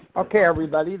Okay,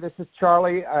 everybody, this is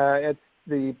Charlie. It's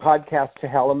the podcast To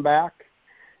Hell and Back.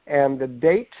 And the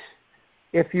date,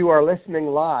 if you are listening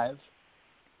live,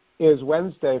 is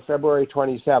Wednesday, February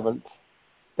 27th.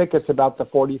 I think it's about the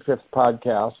 45th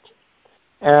podcast.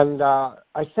 And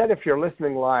I said if you're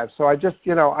listening live, so I just,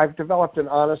 I've developed an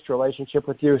honest relationship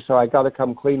with you, so I got to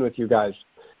come clean with you guys,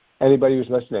 anybody who's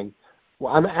listening.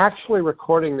 Well, I'm actually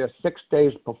recording this 6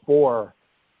 days before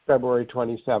February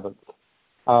 27th.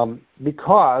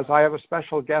 Because I have a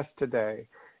special guest today,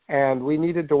 and we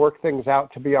needed to work things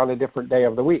out to be on a different day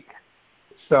of the week.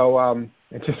 So I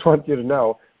just want you to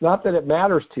know, not that it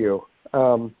matters to you,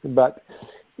 but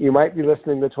you might be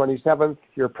listening the 27th.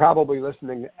 You're probably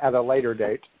listening at a later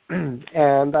date.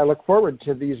 And I look forward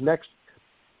to these next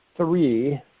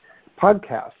 3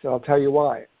 podcasts, and I'll tell you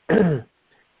why.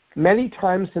 Many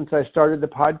times since I started the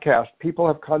podcast, people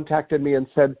have contacted me and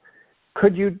said,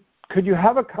 could you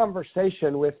have a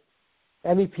conversation with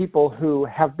any people who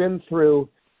have been through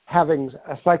having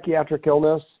a psychiatric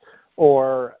illness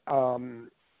or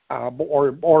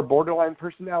borderline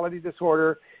personality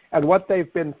disorder, and what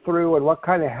they've been through and what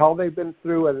kind of hell they've been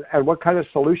through and what kind of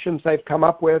solutions they've come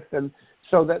up with, and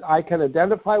so that I can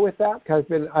identify with that? Because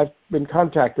I've been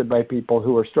contacted by people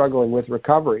who are struggling with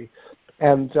recovery.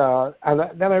 And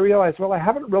then I realized, well, I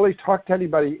haven't really talked to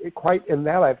anybody quite in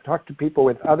that. I've talked to people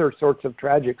with other sorts of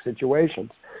tragic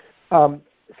situations.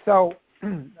 So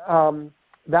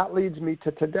that leads me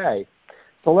to today.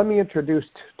 So let me introduce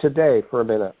today for a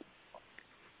minute.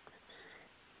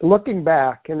 Looking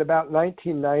back in about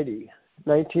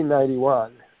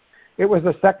 1991, it was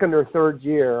the second or third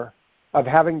year of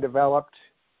having developed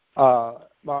an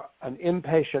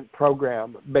inpatient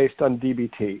program based on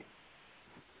DBT.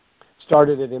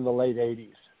 Started it in the late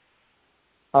 80s.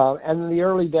 And in the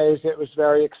early days, it was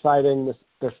very exciting.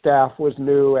 The staff was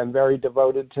new and very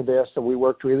devoted to this, and we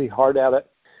worked really hard at it.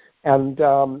 And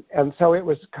so it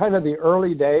was kind of the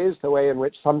early days, the way in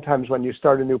which sometimes when you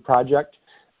start a new project,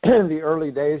 in the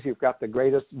early days, you've got the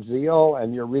greatest zeal,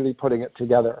 and you're really putting it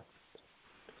together.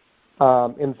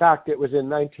 In fact, it was in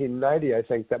 1990, I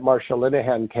think, that Marsha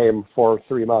Linehan came for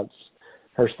 3 months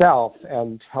herself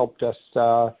and helped us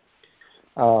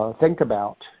think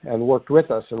about and worked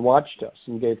with us and watched us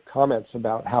and gave comments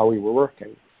about how we were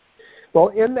working. Well,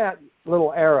 in that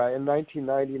little era in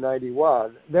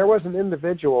 1990-91, there was an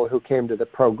individual who came to the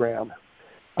program,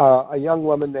 a young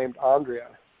woman named Andrea.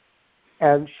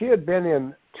 And she had been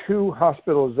in 2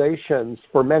 hospitalizations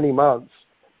for many months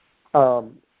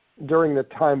during the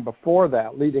time before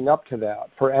that, leading up to that,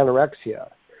 for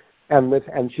anorexia.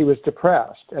 And she was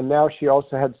depressed. And now she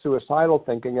also had suicidal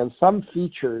thinking and some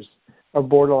features of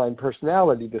borderline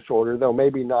personality disorder, though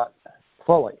maybe not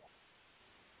fully.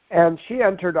 And she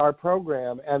entered our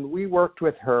program, and we worked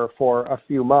with her for a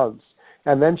few months.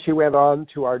 And then she went on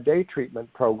to our day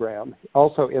treatment program,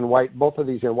 also both of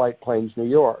these in White Plains, New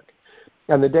York.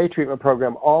 And the day treatment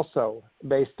program also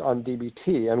based on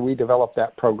DBT, and we developed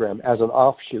that program as an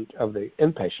offshoot of the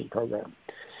inpatient program.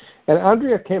 And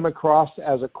Andrea came across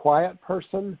as a quiet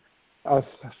person,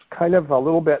 kind of a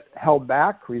little bit held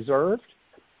back, reserved,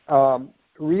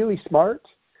 really smart,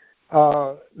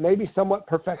 maybe somewhat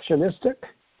perfectionistic,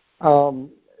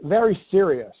 very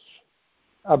serious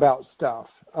about stuff,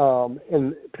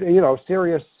 and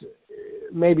serious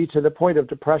maybe to the point of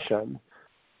depression.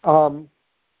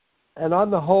 And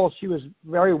on the whole, she was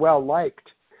very well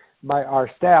liked by our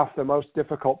staff. The most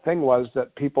difficult thing was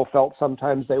that people felt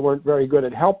sometimes they weren't very good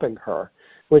at helping her,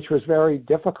 which was very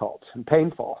difficult and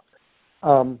painful.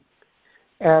 And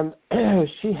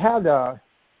she had a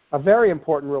very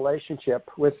important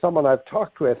relationship with someone I've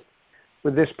talked with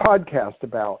this podcast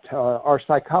about, our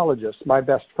psychologist, my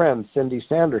best friend, Cindy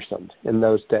Sanderson, in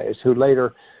those days, who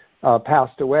later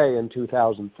passed away in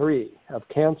 2003 of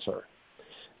cancer.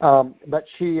 But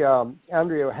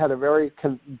Andrea had a very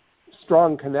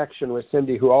strong connection with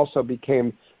Cindy, who also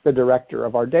became the director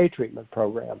of our day treatment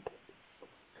program.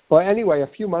 Well, anyway, a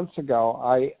few months ago,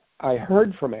 I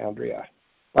heard from Andrea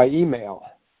by email,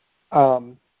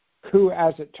 who,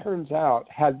 as it turns out,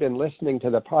 had been listening to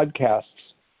the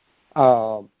podcasts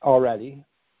already.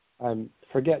 I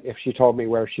forget if she told me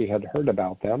where she had heard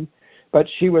about them, but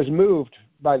she was moved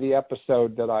by the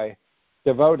episode that I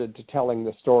devoted to telling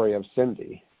the story of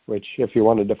Cindy, which, if you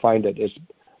wanted to find it,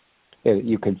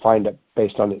 you can find it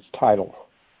based on its title.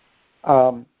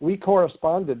 We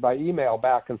corresponded by email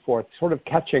back and forth, sort of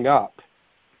catching up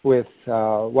with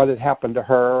what had happened to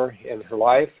her in her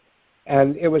life.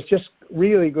 And it was just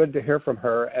really good to hear from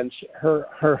her, and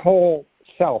her whole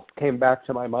self came back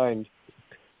to my mind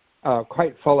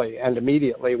quite fully and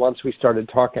immediately once we started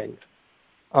talking.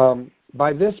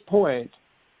 By this point,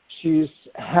 she's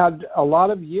had a lot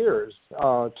of years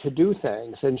to do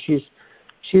things, and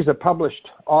she's a published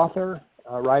author,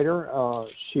 writer.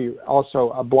 She also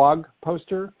a blog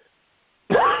poster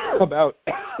about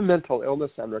mental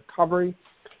illness and recovery.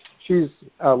 She's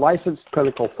a licensed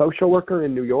clinical social worker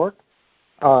in New York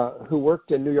who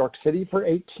worked in New York City for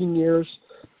 18 years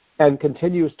and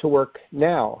continues to work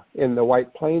now in the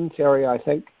White Plains area, I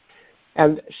think.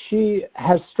 And she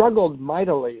has struggled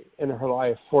mightily in her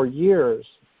life for years,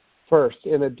 first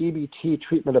in a DBT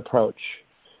treatment approach,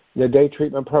 the day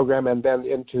treatment program, and then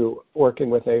into working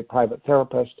with a private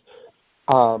therapist.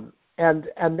 And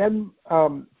then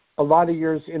a lot of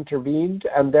years intervened,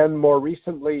 and then more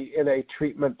recently in a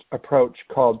treatment approach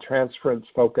called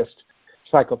transference-focused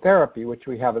psychotherapy, which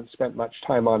we haven't spent much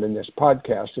time on in this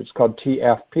podcast. It's called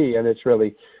TFP, and it's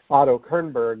really Otto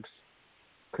Kernberg's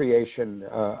creation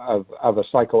of a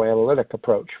psychoanalytic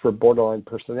approach for borderline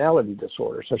personality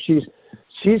disorder. So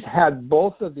she's had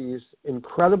both of these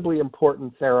incredibly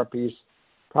important therapies,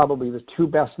 probably the two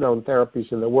best-known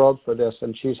therapies in the world for this,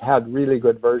 and she's had really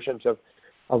good versions of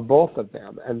both of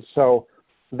them. And so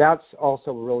that's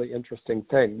also a really interesting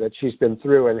thing that she's been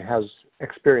through and has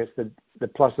experienced the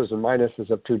pluses and minuses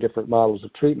of two different models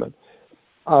of treatment.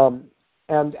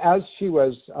 And as she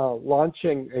was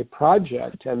launching a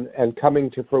project and coming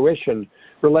to fruition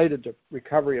related to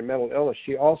recovery and mental illness,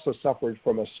 she also suffered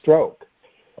from a stroke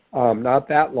not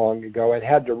that long ago and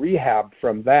had to rehab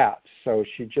from that. So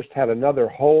she just had another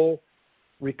whole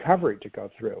recovery to go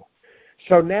through.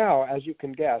 So now, as you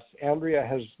can guess, Andrea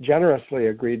has generously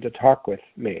agreed to talk with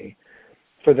me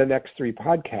for the next 3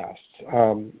 podcasts.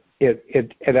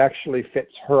 It actually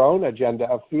fits her own agenda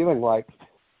of feeling like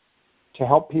to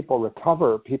help people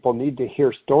recover, people need to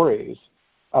hear stories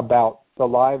about the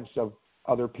lives of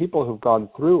other people who've gone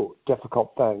through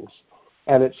difficult things.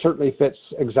 And it certainly fits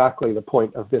exactly the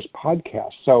point of this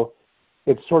podcast. So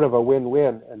it's sort of a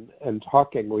win-win and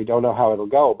talking. We don't know how it'll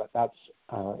go, but that's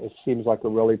it seems like a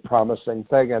really promising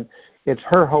thing. And it's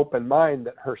her hope and mine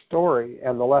that her story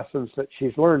and the lessons that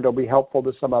she's learned will be helpful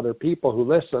to some other people who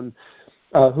listen,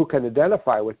 who can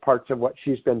identify with parts of what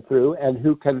she's been through and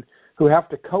who have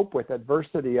to cope with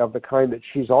adversity of the kind that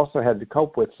she's also had to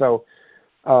cope with. So,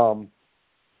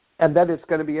 and then it's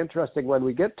going to be interesting when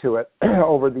we get to it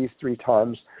over these 3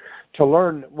 times to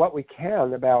learn what we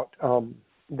can about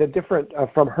the different,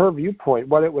 from her viewpoint,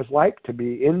 what it was like to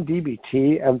be in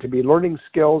DBT and to be learning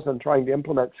skills and trying to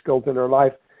implement skills in her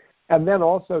life, and then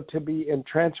also to be in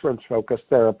transference-focused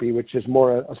therapy, which is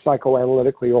more a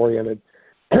psychoanalytically oriented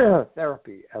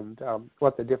therapy, and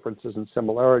what the differences and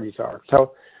similarities are.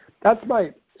 So that's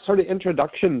my sort of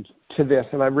introduction to this,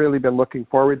 and I've really been looking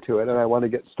forward to it, and I want to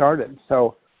get started.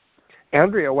 So,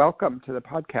 Andrea, welcome to the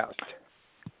podcast.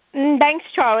 Thanks,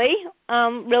 Charlie.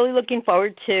 Really looking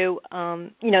forward to,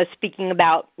 speaking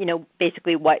about,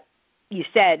 basically what you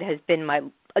said has been my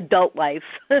adult life,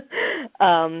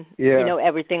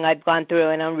 everything I've gone through,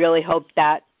 and I really hope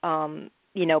that,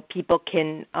 people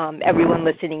can, everyone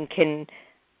listening can,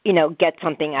 get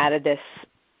something out of this,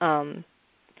 as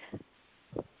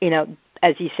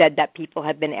you said, that people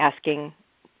have been asking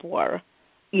for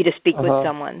you to speak with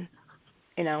someone,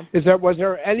 Was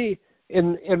there any,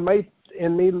 in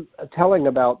me telling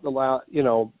about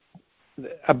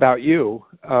about you,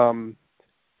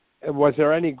 was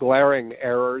there any glaring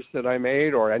errors that I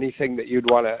made or anything that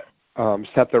you'd want to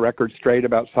set the record straight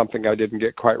about something I didn't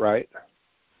get quite right?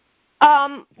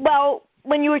 Well,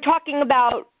 when you were talking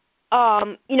about,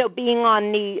 being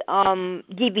on the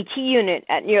DBT unit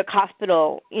at New York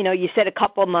Hospital, you said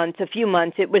a few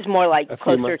months. It was more like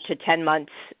closer to 10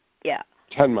 months. Yeah.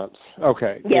 10 months.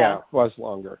 Okay. Yeah, it was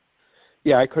longer.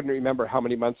 Yeah, I couldn't remember how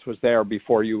many months was there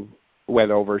before you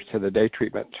went over to the day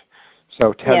treatment.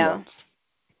 So 10 months.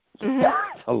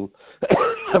 Mm-hmm.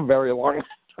 a very long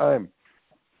time.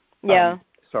 Yeah.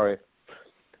 Sorry.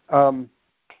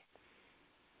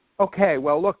 Okay,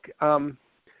 well, look,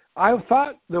 I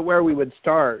thought that where we would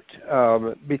start,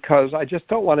 because I just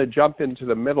don't want to jump into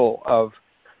the middle of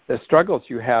the struggles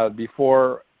you had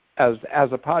before, as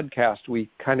a podcast, we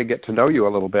kind of get to know you a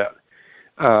little bit.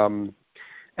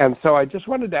 And so I just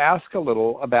wanted to ask a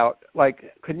little about,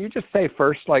 can you just say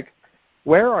first,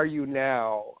 where are you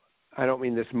now? I don't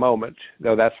mean this moment,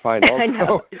 though that's fine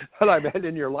also, but I meant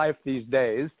in your life these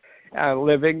days,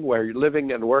 living, where you're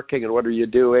living and working, and what are you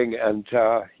doing, and,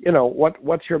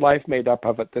 what's your life made up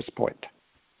of at this point?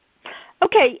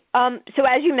 Okay, so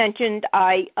as you mentioned,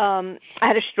 I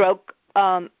had a stroke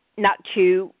not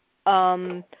too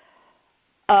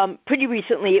pretty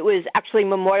recently. It was actually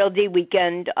Memorial Day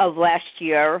weekend of last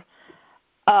year.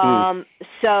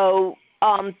 So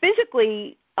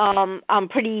physically, I'm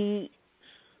pretty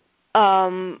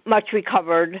much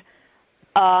recovered.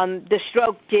 The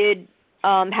stroke did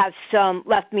have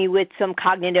left me with some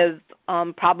cognitive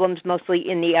problems, mostly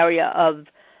in the area of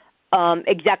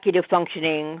executive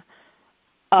functioning.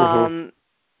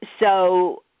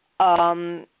 So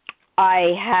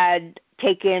I had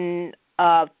taken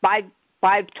 5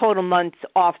 total months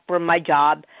off from my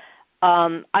job.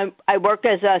 I worked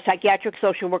as a psychiatric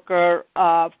social worker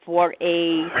for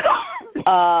a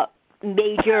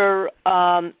major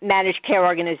managed care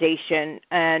organization,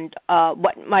 and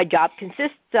what my job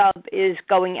consists of is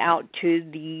going out to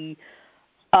the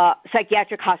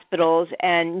psychiatric hospitals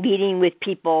and meeting with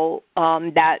people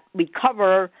that we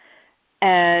cover,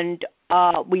 and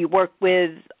we work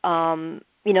with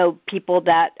people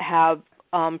that have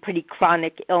pretty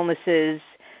chronic illnesses,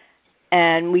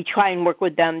 and we try and work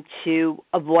with them to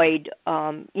avoid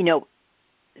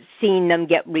seeing them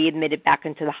get readmitted back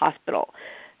into the hospital.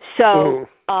 So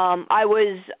I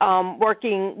was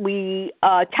working, we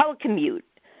telecommute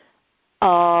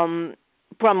from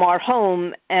our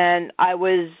home, and I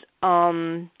was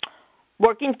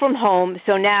working from home.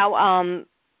 So now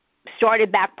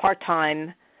started back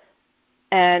part-time,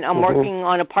 and I'm working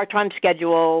on a part-time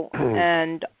schedule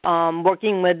and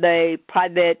working with a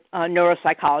private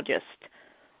neuropsychologist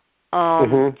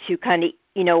to kind of,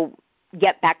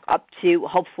 get back up to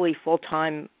hopefully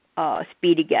full-time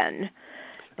speed again.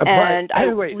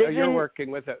 You're working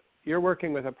with a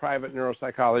private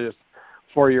neuropsychologist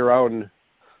for your own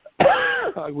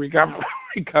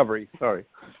recovery. Sorry.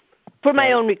 For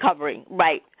my own recovery,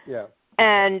 right? Yeah.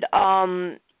 And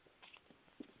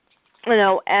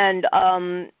and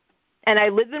I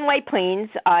live in White Plains.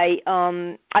 I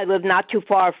live not too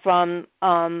far from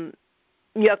New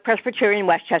York Presbyterian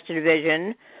Westchester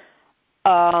Division.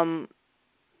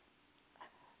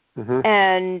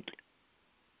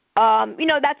 And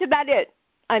that's about it.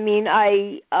 I mean,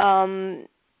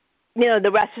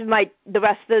 the rest of my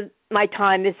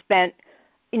time is spent,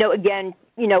 again,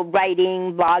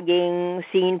 writing, blogging,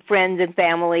 seeing friends and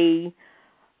family.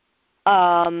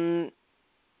 I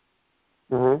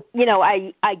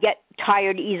get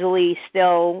tired easily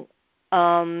still.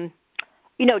 Trying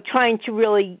to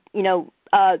really,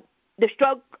 the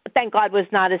stroke, thank God, was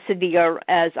not as severe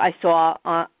as I saw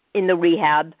in the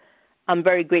rehab. I'm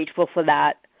very grateful for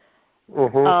that.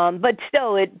 But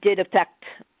still, it did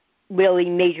really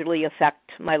majorly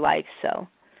affect my life. So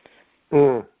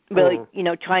really,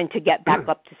 trying to get back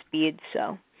up to speed.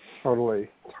 So totally.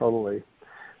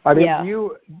 I mean,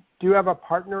 do you have a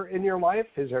partner in your life?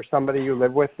 Is there somebody you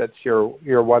live with that's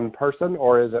your one person,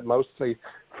 or is it mostly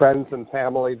friends and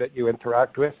family that you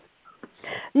interact with?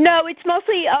 No, it's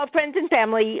mostly friends and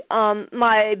family. Both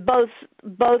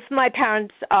my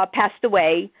parents passed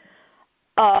away.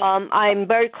 I'm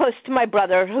very close to my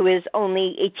brother, who is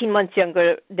only 18 months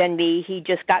younger than me. He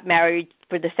just got married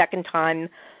for the second time.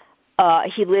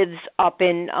 He lives up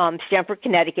in Stamford,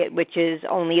 Connecticut, which is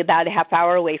only about a half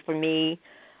hour away from me.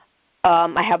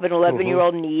 I have an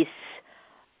 11-year-old niece.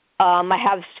 I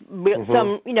have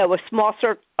some, a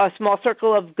small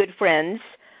circle of good friends.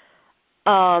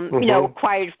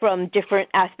 Acquired from different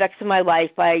aspects of my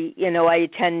life. I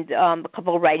attend a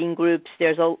couple of writing groups.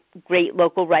 There's a great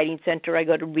local writing center. I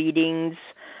go to readings,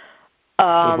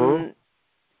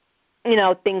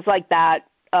 things like that,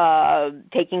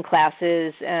 taking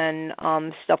classes and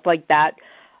stuff like that.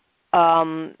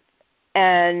 My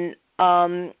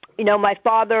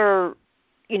father,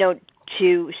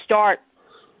 to start,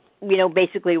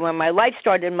 basically when my life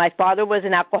started, my father was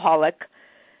an alcoholic.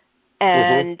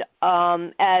 And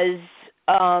as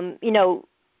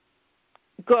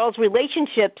girls'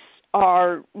 relationships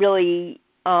are really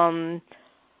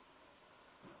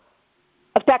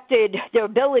affected, their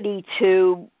ability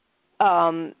to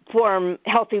form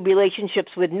healthy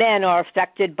relationships with men are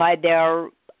affected by their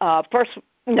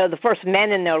the first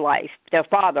men in their life, their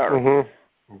father.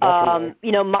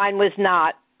 Mine was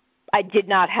not. I did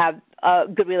not have a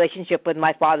good relationship with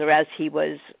my father as he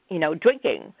was,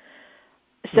 drinking.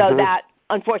 So that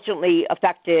unfortunately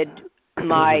affected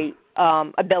my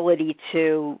ability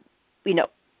to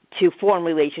form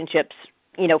relationships,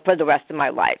 for the rest of my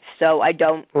life. So I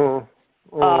don't.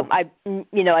 I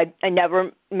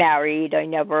never married. I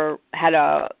never had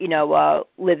a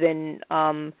live-in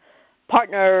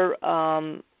partner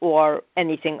or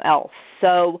anything else.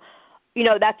 So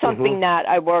that's something that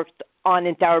I worked on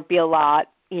in therapy a lot.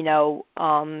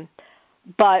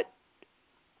 But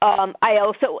I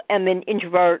also am an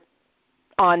introvert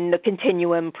on the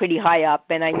continuum pretty high up,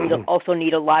 and I also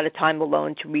need a lot of time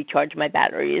alone to recharge my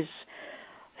batteries.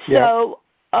 So,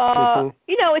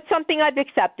 it's something I've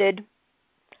accepted.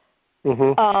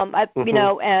 And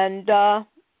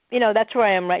that's where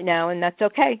I am right now, and that's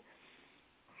okay.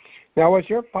 Now, was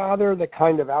your father the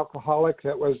kind of alcoholic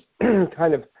that was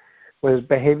was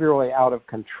behaviorally out of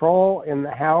control in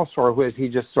the house, or was he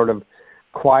just sort of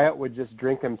quiet, would just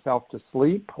drink himself to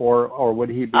sleep, or would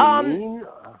he be mean?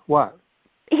 What?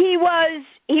 He was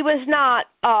not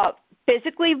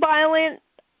physically violent.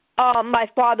 My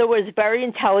father was very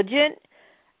intelligent,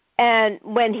 and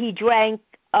when he drank,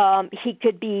 he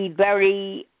could be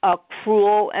very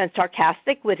cruel and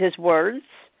sarcastic with his words.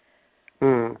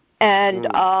 And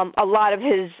a lot of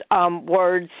his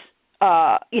words,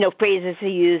 phrases he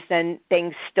used and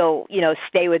things still,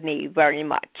 stay with me very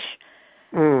much.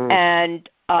 And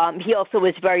he also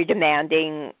was very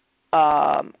demanding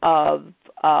of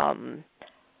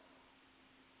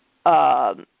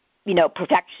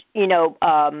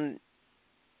protection,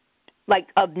 like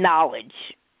of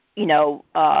knowledge, that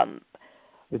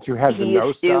you had to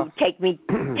know stuff. He used to take me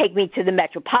to the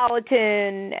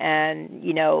Metropolitan and,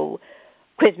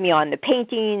 quiz me on the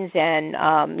paintings, and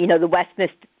the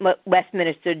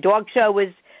Westminster Dog Show was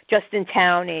just in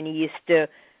town, and he used to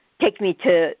take me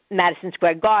to Madison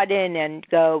Square Garden and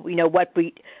go, what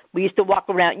breed. We used to walk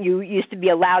around. You used to be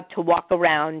allowed to walk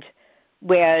around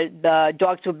where the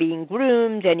dogs were being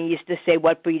groomed, and he used to say,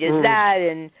 what breed is that,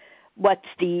 and what's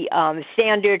the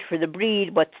standard for the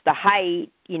breed, what's the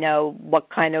height, what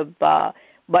kind of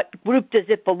what group does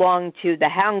it belong to, the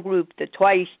hound group, the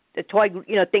toy group,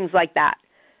 things like that.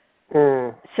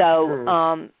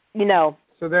 So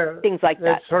there, things like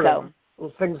that. Sort of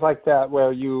things like that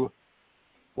where he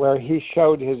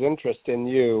showed his interest in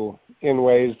you in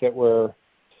ways that were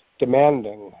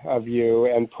demanding of you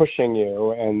and pushing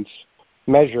you and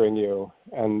measuring you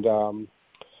and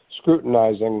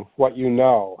scrutinizing what you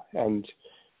know and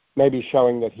maybe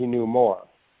showing that he knew more.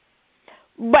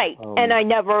 Right, and I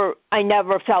never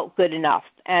felt good enough,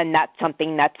 and that's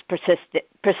something that's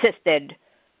persisted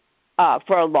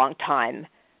for a long time,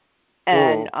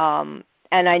 and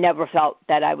I never felt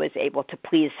that I was able to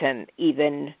please him,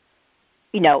 even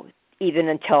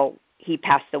until he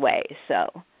passed away. So,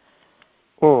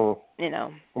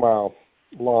 wow,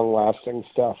 long-lasting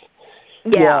stuff.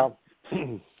 Yeah.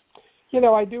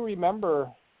 I do remember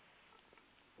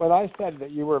when I said that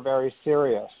you were very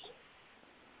serious.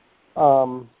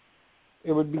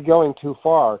 It would be going too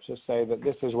far to say that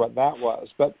this is what that was,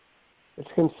 but it's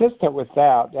consistent with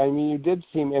that. I mean, you did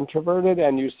seem introverted,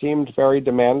 and you seemed very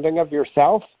demanding of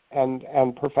yourself and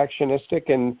perfectionistic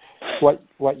in what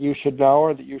you should know,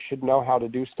 or that you should know how to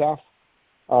do stuff.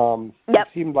 It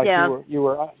seemed like you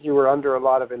were under a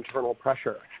lot of internal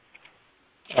pressure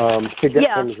to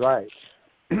get things right.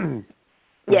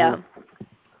 Yeah.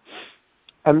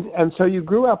 And so you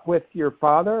grew up with your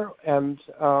father and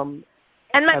my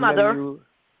mother.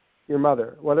 Your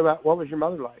mother. What was your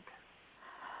mother like?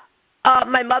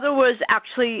 My mother was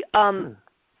actually, it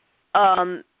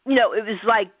was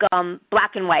like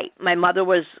black and white. My mother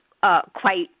was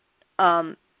quite.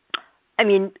 I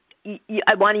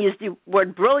want to use the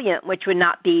word brilliant, which would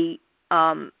not be,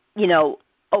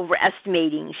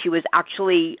 overestimating. She was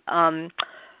actually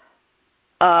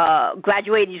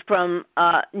graduated from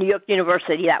New York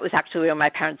University. That was actually where my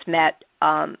parents met.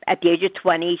 At the age of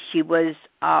 20, she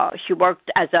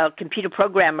worked as a computer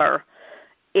programmer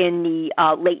in the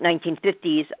late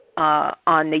 1950s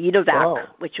on the Univac,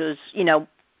 which was,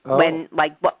 when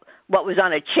like what was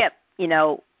on a chip,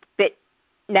 fit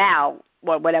now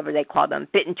or whatever they call them,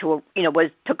 fit into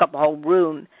took up a whole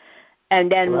room, and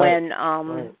then when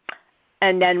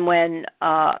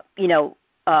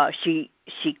she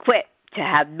quit to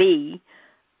have me,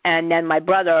 and then my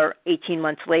brother 18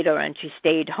 months later, and she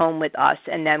stayed home with us.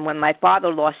 And then when my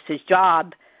father lost his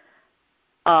job,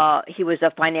 he was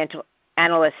a financial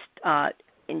analyst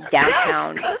in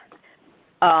downtown.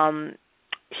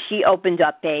 She opened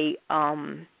up a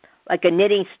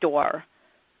knitting store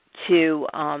to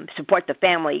support the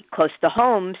family close to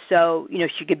home, so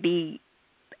she could be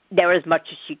there as much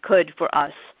as she could for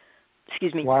us.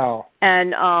 Excuse me. Wow.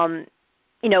 And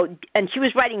and she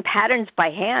was writing patterns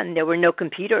by hand. There were no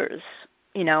computers.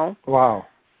 Wow.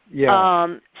 Yeah.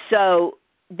 So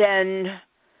then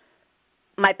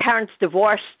my parents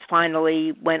divorced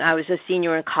finally when I was a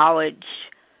senior in college.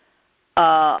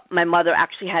 My mother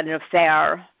actually had an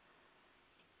affair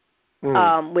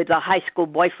with a high school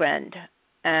boyfriend,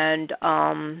 and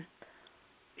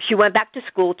she went back to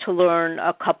school to learn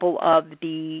a couple of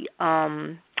the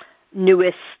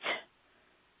newest,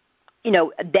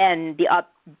 then the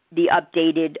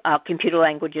updated computer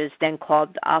languages, then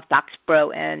called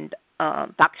FoxPro and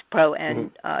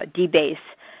DBase.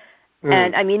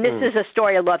 And I mean, this is a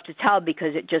story I love to tell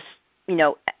because it just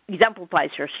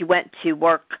exemplifies her. She went to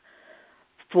work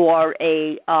for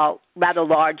a rather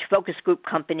large focus group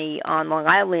company on Long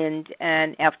Island,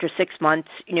 and after 6 months,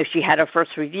 she had her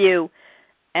first review,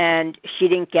 and she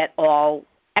didn't get all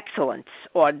excellence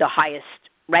or the highest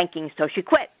ranking, so she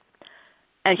quit.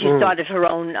 And she started her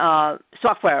own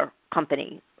software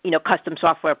company, custom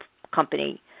software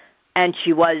company, and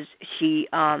she was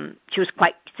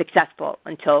quite successful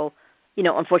until,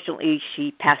 unfortunately,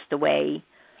 she passed away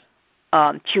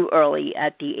too early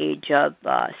at the age of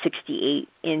 68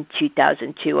 in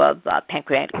 2002 of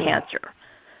pancreatic cancer.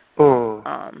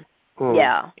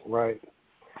 Yeah. Right.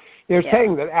 You're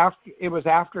saying that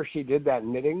after she did that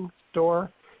knitting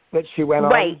store that she went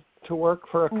on to work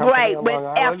for a company on Long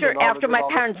Island? After my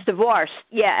parents divorced.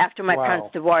 Yeah, after my parents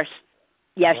divorced.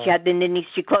 Yeah, she had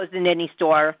she closed the knitting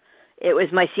store. It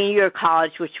was my senior year of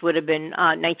college, which would have been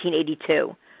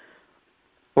 1982.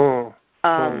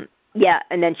 Yeah,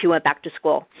 and then she went back to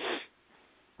school.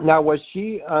 Now, was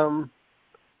she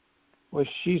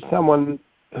someone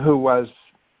who was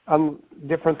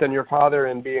different than your father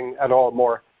in being at all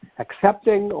more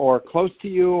accepting or close to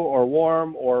you or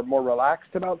warm or more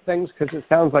relaxed about things? Because it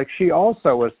sounds like she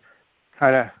also was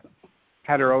kind of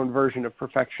had her own version of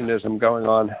perfectionism going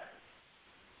on.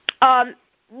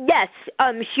 Yes,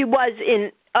 she was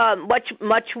in much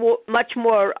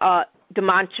more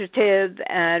demonstrative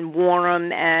and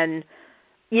warm and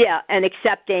and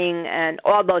accepting and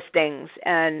all those things.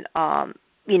 And once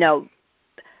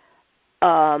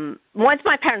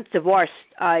my parents divorced,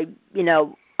 I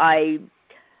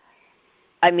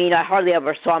hardly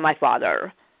ever saw my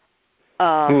father,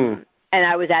 and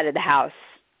I was out of the house.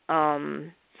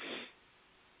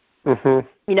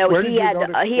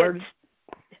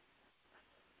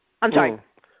 I'm sorry.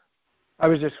 I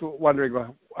was just wondering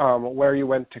where you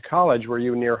went to college. Were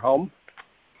you near home?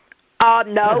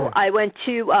 No, I went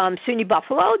to SUNY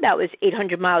Buffalo. That was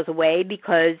 800 miles away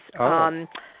because of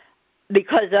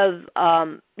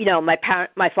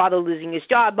my father losing his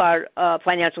job. Our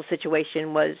financial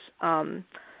situation was kind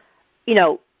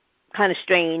of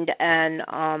strained, and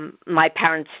my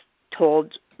parents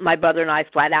told my brother and I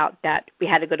flat out that we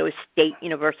had to go to a state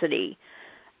university.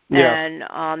 And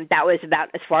that was about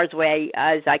as far away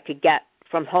as I could get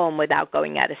from home without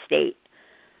going out of state.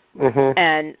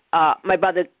 And my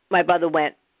brother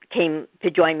came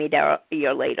to join me there a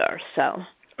year later. So.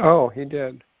 Oh, he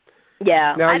did.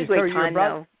 Yeah, now, I had a great time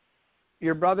though.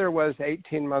 Your brother was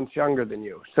 18 months younger than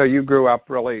you, so you grew up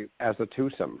really as a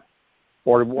twosome,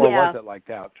 or was it like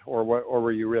that, or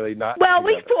were you really not? Well,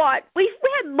 together? we fought. We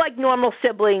had like normal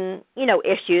sibling,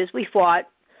 issues. We fought.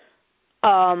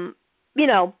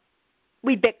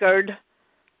 We bickered.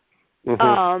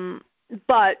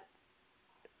 But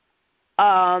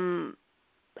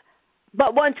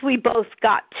once we both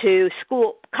got to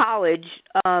college,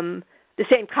 the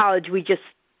same college, we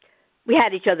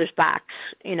had each other's backs,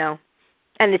 and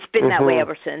it's been that way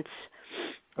ever since.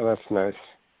 Oh, that's nice.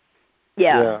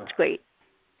 Yeah, it's great.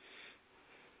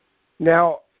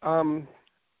 Now, do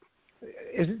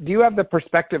you have the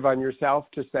perspective on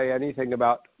yourself to say anything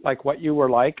about like what you were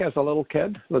like as a little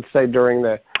kid? Let's say during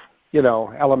the,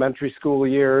 elementary school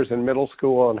years and middle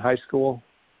school and high school.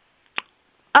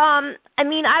 I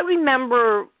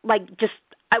remember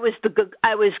I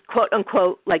was quote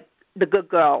unquote like the good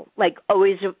girl, like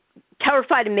always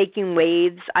terrified of making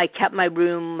waves. I kept my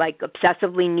room like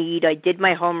obsessively neat. I did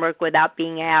my homework without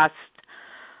being asked.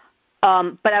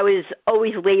 But I was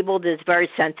always labeled as very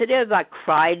sensitive. I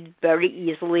cried very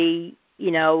easily,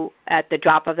 at the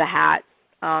drop of a hat,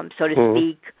 so to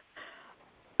speak.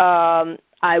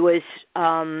 I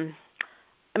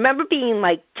remember being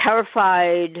like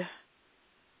terrified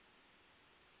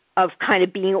of kind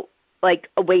of being like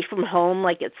away from home,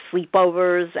 like at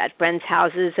sleepovers, at friends'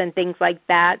 houses and things like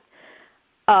that.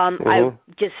 I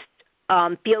just,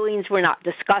 feelings were not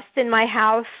discussed in my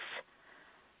house.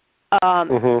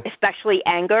 Especially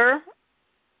anger.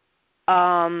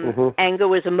 Anger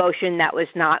was emotion that was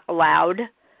not allowed.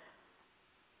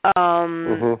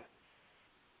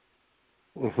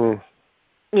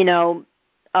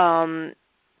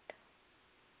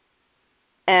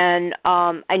 And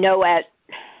I know at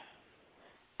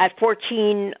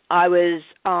 14 I was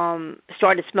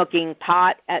started smoking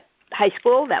pot at high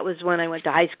school. That was when I went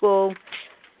to high school.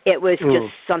 It was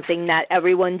just something that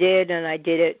everyone did, and I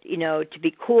did it, to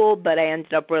be cool, but I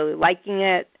ended up really liking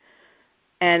it.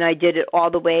 And I did it all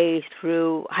the way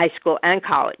through high school and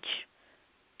college.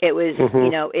 It was,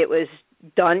 it was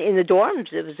done in the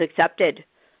dorms. It was accepted.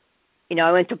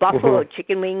 I went to Buffalo,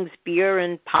 chicken wings, beer,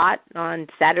 and pot on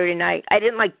Saturday night. I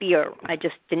didn't like beer. I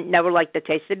just never liked the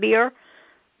taste of beer.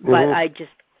 But I just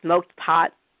smoked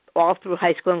pot all through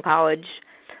high school and college.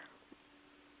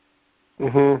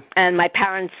 And my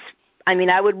parents, I mean,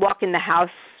 I would walk in the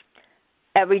house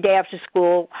every day after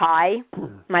school, hi.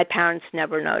 My parents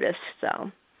never noticed,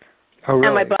 so. Oh, really?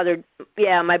 And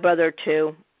my brother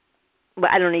too. But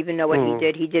I don't even know what he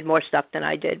did. He did more stuff than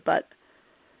I did, but.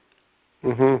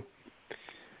 Well,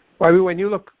 I mean, when you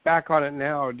look back on it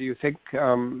now, do you think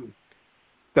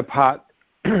the pot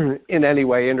in any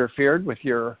way interfered with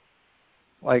your,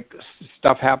 like,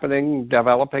 stuff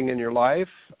developing in your life,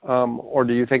 or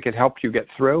do you think it helped you get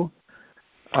through?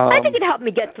 I think it helped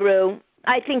me get through.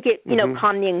 I think it,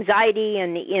 calmed the anxiety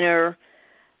and the inner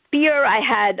fear I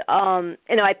had.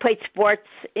 I played sports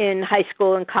in high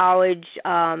school and college.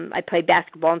 I played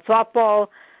basketball and softball.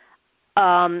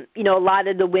 A lot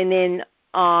of the women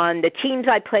on the teams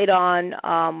I played on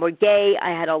were gay.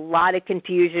 I had a lot of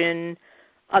confusion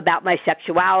about my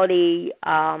sexuality.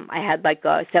 I had like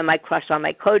a semi-crush on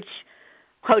my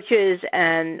coaches,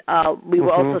 and we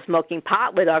were also smoking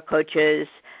pot with our coaches.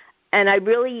 And I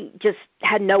really just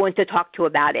had no one to talk to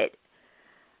about it.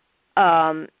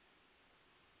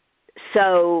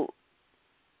 So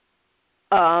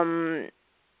the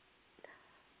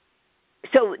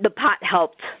pot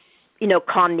helped,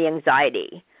 calm the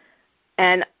anxiety.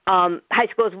 And high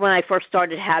school is when I first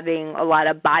started having a lot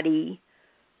of body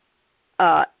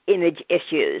image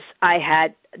issues. I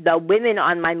had the women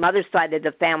on my mother's side of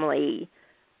the family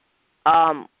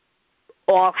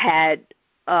all had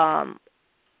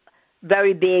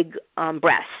very big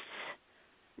breasts.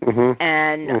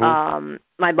 And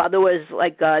my mother was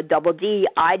like a double D.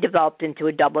 I developed into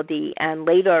a double D. And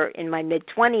later in my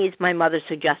mid-20s, my mother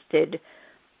suggested,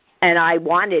 and I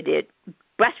wanted it,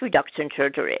 breast reduction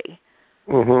surgery.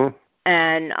 And,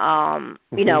 it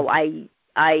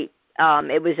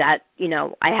was I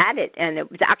had it, and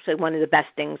it was actually one of the best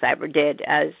things I ever did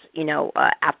as,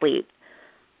 athlete.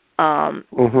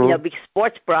 Because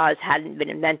sports bras hadn't been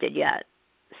invented yet.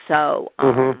 So,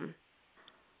 so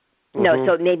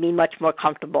it made me much more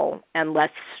comfortable and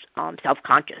less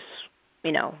self-conscious,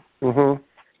 growing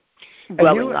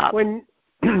up. When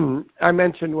I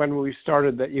mentioned when we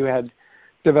started that you had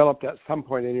developed at some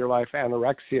point in your life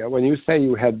anorexia. When you say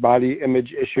you had body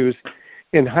image issues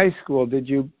in high school, did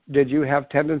you have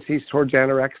tendencies towards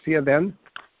anorexia then?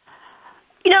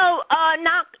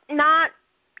 Not.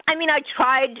 I mean, I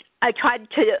tried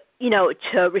to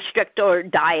to restrict or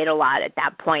diet a lot at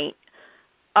that point.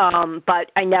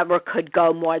 But I never could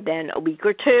go more than a week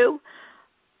or two,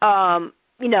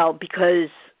 because,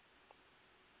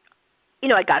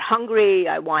 I got hungry.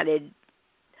 I wanted,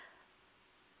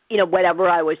 whatever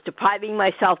I was depriving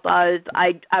myself of.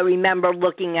 I remember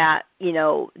looking at,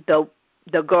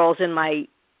 the girls in my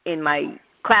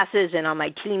classes and on my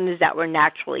teams that were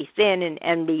naturally thin and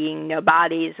envying their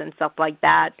bodies and stuff like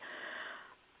that.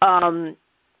 I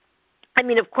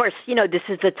mean, of course, this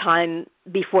is the time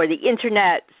before the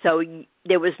internet, so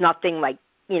there was nothing like,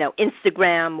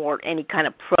 Instagram or any kind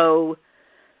of pro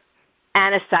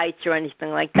sites or anything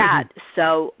like that.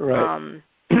 So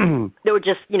there were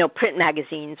just, print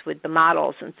magazines with the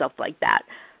models and stuff like that.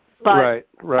 But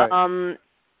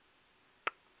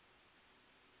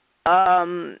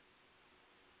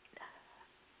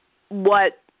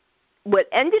what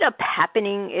ended up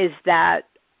happening is that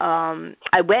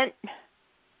after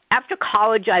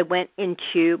college, I went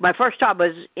into my first job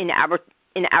was at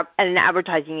an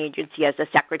advertising agency as a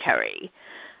secretary,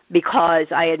 because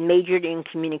I had majored in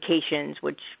communications,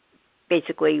 which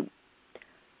basically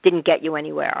didn't get you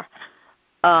anywhere.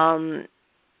 And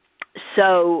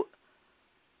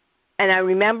I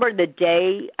remember the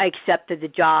day I accepted the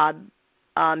job,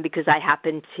 because I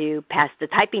happened to pass the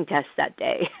typing test that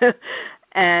day,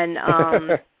 and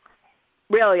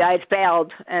really I had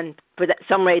failed, and for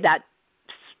some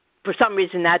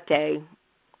reason that day,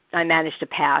 I managed to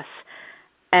pass.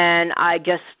 And I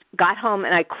just got home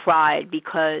and I cried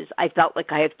because I felt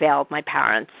like I had failed my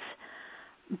parents.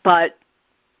 But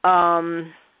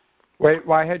wait,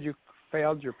 why had you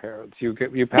failed your parents? You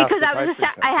passed because the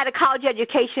I had a college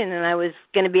education and I was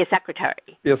going to be a secretary.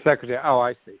 Be a secretary. Oh,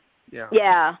 I see. Yeah.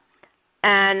 Yeah,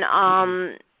 and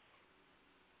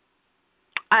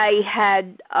I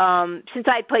had since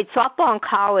I played softball in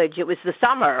college, it was the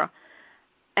summer.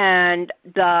 And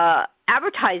the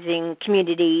advertising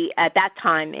community at that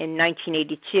time in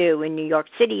 1982 in New York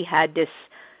City had this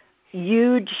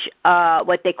huge,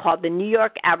 what they called the New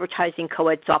York Advertising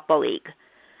Co-ed Softball League.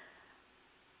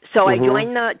 So I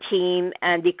joined the team,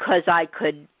 and because I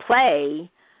could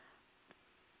play,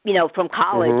 from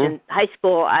college and high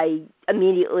school, I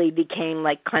immediately became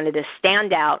like kind of the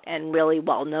standout and really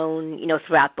well known,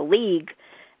 throughout the league.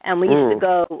 And we used to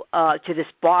go to this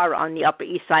bar on the Upper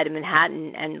East Side of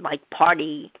Manhattan and, like,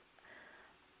 party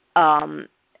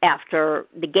after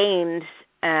the games,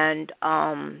 and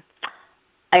I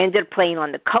ended up playing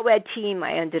on the co-ed team.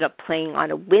 I ended up playing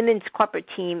on a women's corporate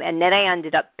team, and then I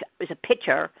ended up as a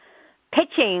pitcher,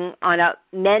 pitching on a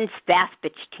men's fast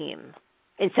pitch team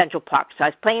in Central Park. So I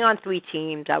was playing on 3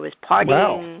 teams. I was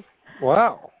partying.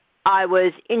 Wow. I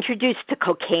was introduced to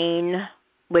cocaine,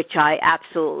 which I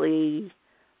absolutely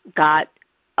got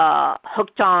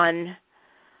hooked on.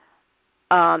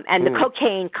 And the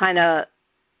cocaine kind of,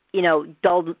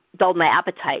 dulled my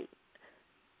appetite,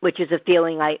 which is a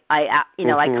feeling I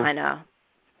kind of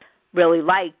really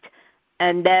liked.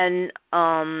 And then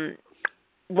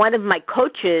one of my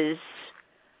coaches,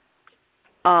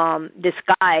 this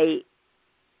guy,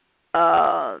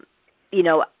 I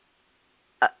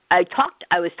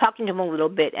was talking to him a little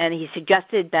bit, and he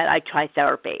suggested that I try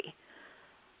therapy.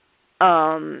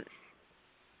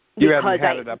 You hadn't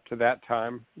had it up to that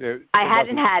time? I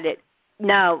hadn't had it.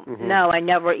 No, I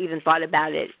never even thought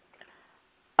about it.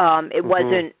 It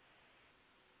wasn't,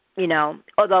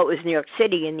 although it was New York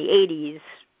City in the 80s,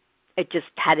 it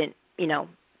just hadn't, I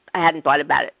hadn't thought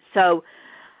about it. So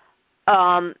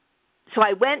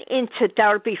I went into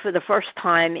therapy for the first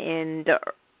time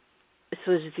this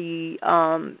was the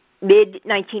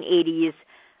mid-1980s,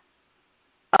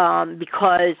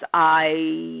 because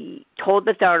I told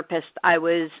the therapist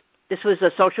this was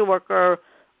a social worker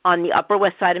on the Upper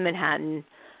West Side of Manhattan,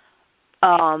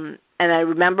 and I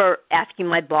remember asking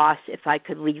my boss if I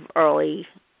could leave early,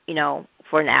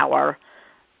 for an hour,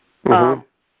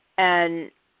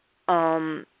 and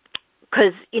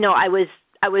because I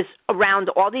was around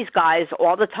all these guys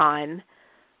all the time,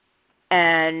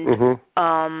 and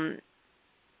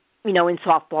in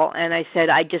softball, and I said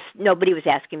nobody was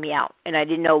asking me out, and I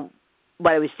didn't know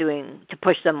what I was doing to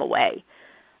push them away.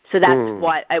 So that's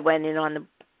what I went in on the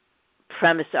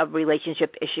premise of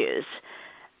relationship issues.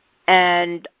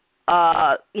 And,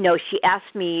 she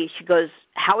asked me, she goes,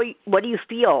 what do you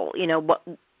feel?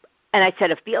 And I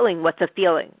said, a feeling, what's a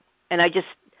feeling? And I just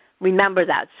remember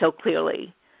that so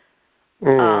clearly. She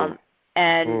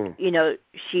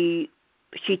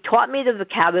taught me the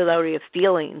vocabulary of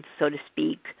feelings, so to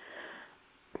speak.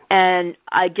 And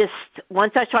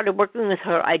once I started working with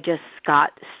her, I just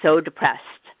got so depressed.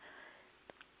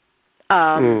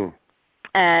 And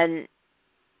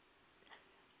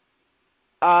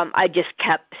I just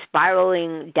kept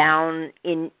spiraling down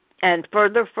and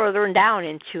further and down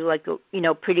into like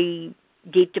pretty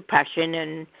deep depression,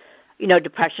 and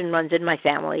depression runs in my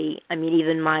family. I mean,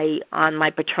 even on my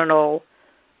paternal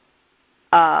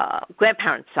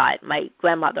grandparents' side, my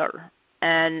grandmother,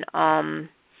 and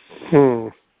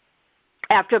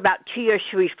after about 2 years,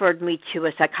 she referred me to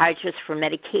a psychiatrist for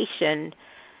medication,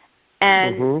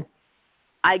 and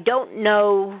I don't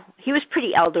know. He was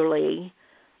pretty elderly.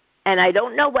 And I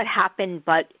don't know what happened,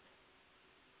 but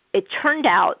it turned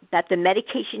out that the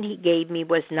medication he gave me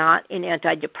was not an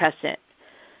antidepressant.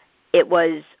 It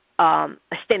was a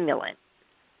stimulant.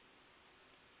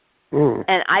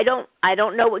 And I don't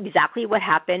know exactly what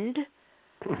happened.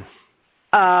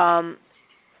 And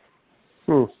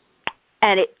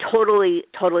it totally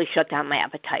shut down my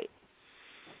appetite.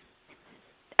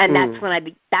 And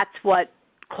that's what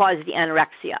caused the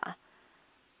anorexia.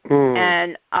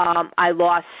 And I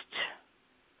lost,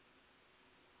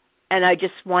 and I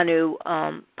just want to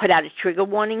put out a trigger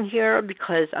warning here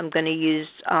because I'm going to use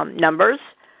numbers.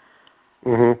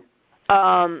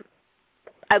 I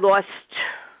lost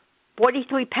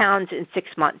 43 pounds in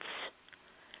 6 months.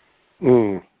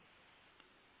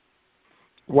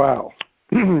 Wow.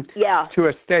 Yeah. To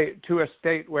a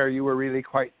state where you were really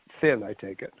quite thin, I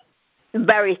take it.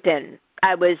 Very thin.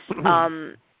 I was.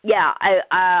 Yeah,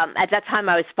 at that time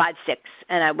I was 5'6",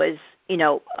 and I was,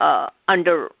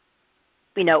 under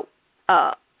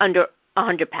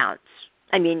 100 pounds.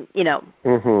 I mean,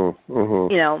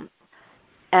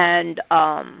 and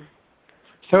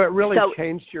so it really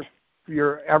changed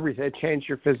your everything. It changed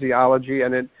your physiology,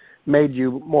 and it made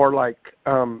you more like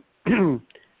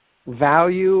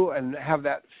value and have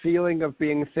that feeling of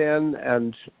being thin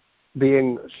and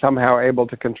being somehow able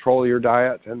to control your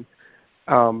diet. And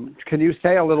can you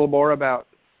say a little more about,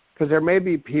 because there may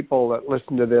be people that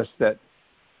listen to this that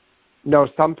know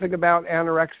something about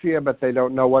anorexia, but they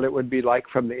don't know what it would be like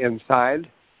from the inside?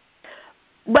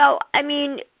 Well, I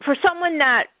mean, for someone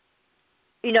that,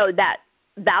 that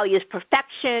values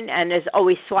perfection and has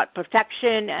always sought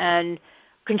perfection and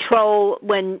control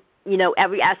when,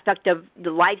 every aspect of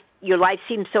your life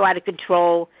seems so out of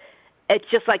control, it's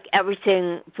just like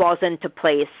everything falls into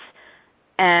place.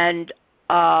 And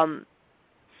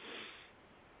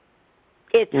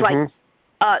it's like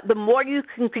the more you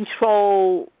can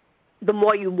control the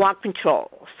more you want control.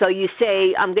 So you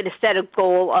say, I'm going to set a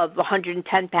goal of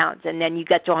 110 pounds, and then you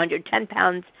get to 110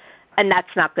 pounds, and that's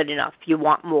not good enough. You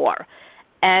want more.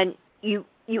 And you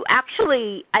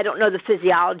actually, I don't know the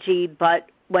physiology, but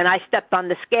when I stepped on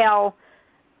the scale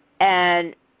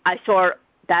and I saw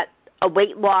that a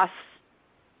weight loss,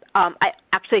 I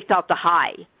actually felt a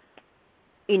high,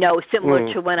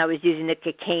 similar to when I was using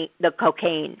the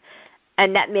cocaine.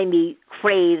 And that made me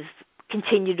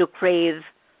continue to crave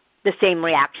the same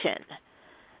reaction.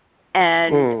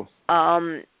 And,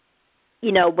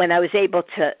 when I was able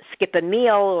to skip a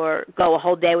meal or go a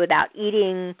whole day without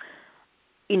eating,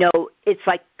 it's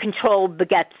like control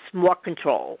begets more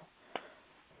control.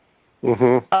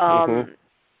 And,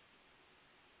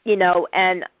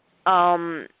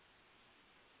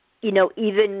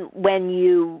 even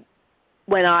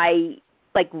when I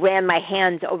ran my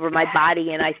hands over my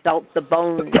body and I felt the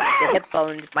bones, the hip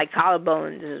bones, my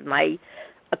collarbones, my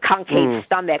concave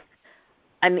stomach,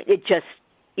 I mean, it just,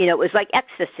 it was like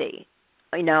ecstasy,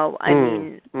 You were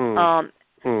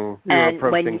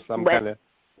approaching some kind of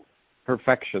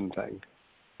perfection thing.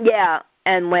 Yeah,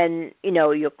 and when,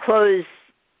 your clothes,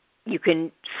 you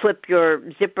can slip your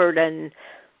zippered and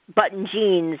button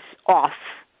jeans off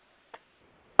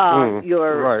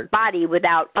your body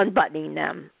without unbuttoning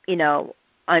them,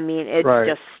 I mean, it's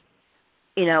just,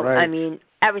 I mean,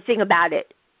 everything about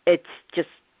it, it's just,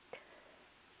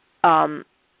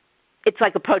 it's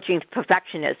like approaching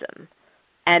perfectionism.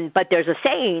 But there's a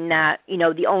saying that,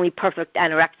 the only perfect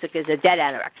anorexic is a dead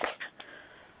anorexic.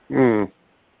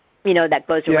 That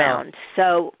goes around.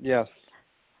 So, yes.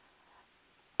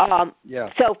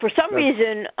 So for some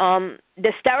reason,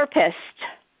 this therapist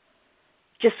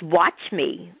just watched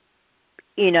me,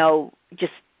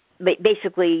 just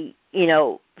basically,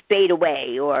 fade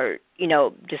away or,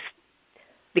 just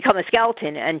become a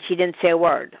skeleton, and she didn't say a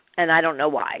word, and I don't know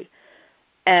why.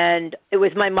 And it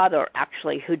was my mother,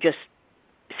 actually, who just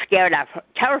scared out,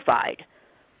 terrified.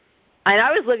 And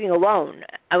I was living alone.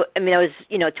 I was,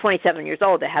 27 years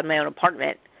old. I had my own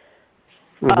apartment.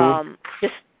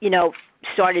 Just,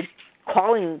 started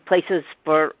calling places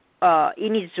for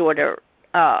eating disorder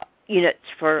units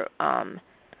for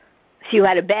see who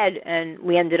had a bed, and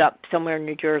we ended up somewhere in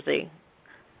New Jersey.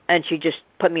 And she just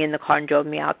put me in the car and drove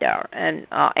me out there, and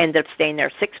ended up staying there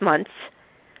 6 months.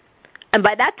 And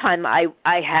by that time, I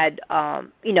had,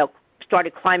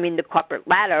 started climbing the corporate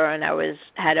ladder, and I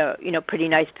had a, pretty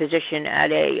nice position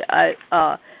at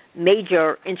a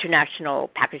major international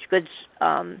packaged goods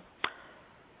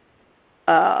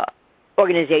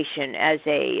organization as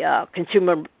a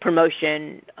consumer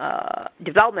promotion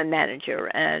development manager.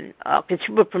 And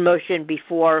consumer promotion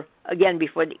before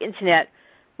the internet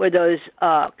were those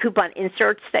coupon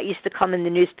inserts that used to come in the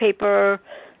newspaper,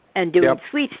 and doing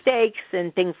sweepstakes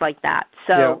and things like that.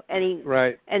 So any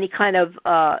kind of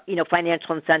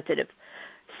financial incentive.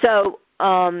 So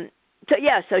so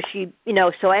she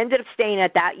so I ended up staying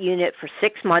at that unit for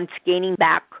 6 months, gaining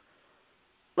back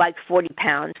like 40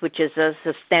 pounds, which is a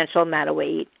substantial amount of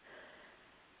weight.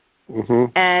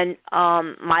 And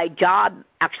my job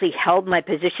actually held my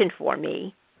position for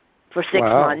me for 6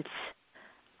 months.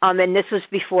 And this was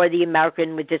before the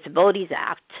American with Disabilities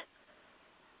Act.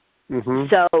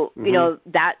 So,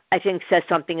 that I think says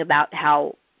something about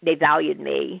how they valued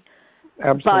me.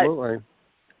 Absolutely.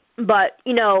 But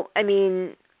I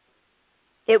mean,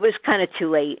 it was kind of too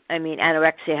late. I mean,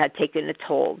 anorexia had taken a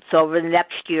toll. So over the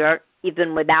next year,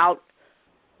 even without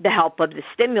the help of the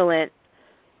stimulant,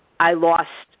 I lost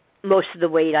most of the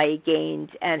weight I had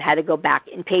gained and had to go back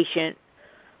inpatient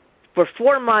for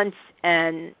 4 months.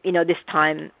 And, this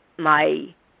time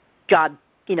my job,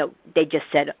 they just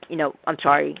said, I'm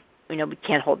sorry, we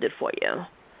can't hold it for you.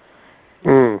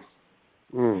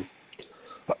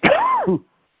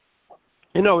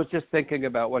 I was just thinking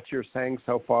about what you're saying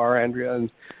so far, Andrea, and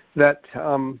that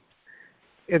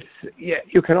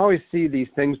you can always see these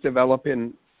things develop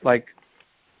in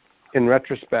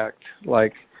retrospect,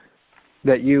 like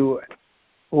that you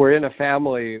were in a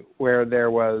family where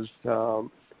there was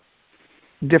in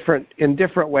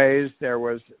different ways. There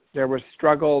was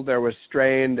struggle, there was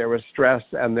strain, there was stress,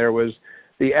 and there was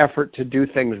the effort to do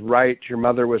things right. Your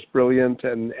mother was brilliant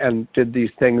and did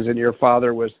these things, and your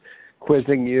father was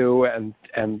quizzing you and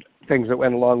things that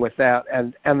went along with that,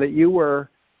 and that you were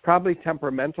probably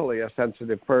temperamentally a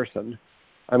sensitive person.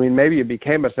 I mean, maybe you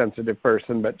became a sensitive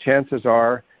person, but chances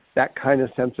are that kind of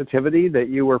sensitivity, that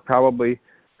you were probably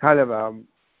kind of the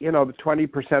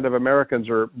 20% of Americans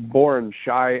are born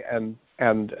shy and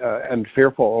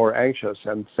fearful or anxious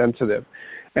and sensitive,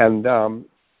 and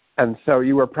so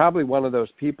you were probably one of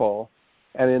those people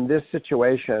And in this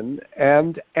situation,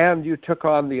 and you took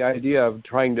on the idea of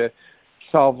trying to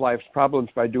solve life's problems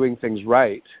by doing things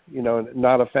right,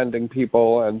 not offending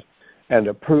people and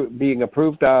being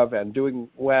approved of and doing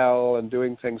well and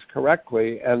doing things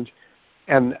correctly and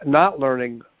not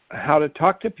learning how to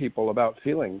talk to people about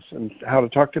feelings and how to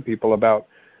talk to people about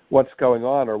what's going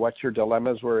on or what your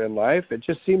dilemmas were in life. It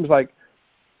just seems like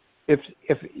if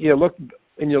you look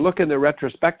in the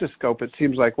retrospectoscope, it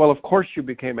seems like, well, of course you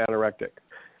became anorectic,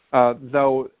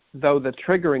 though the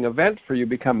triggering event for you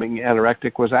becoming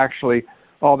anorectic was actually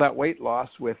all that weight loss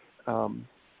with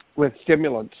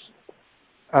stimulants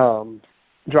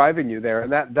driving you there,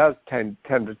 and that does tend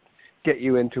to get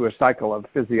you into a cycle of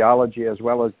physiology as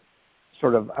well as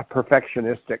sort of a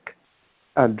perfectionistic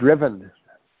drivenness.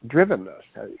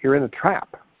 You're in a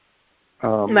trap.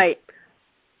 Right.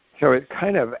 So it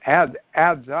kind of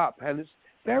adds up, and it's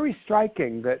very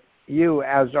striking that you,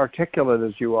 as articulate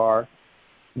as you are,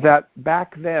 that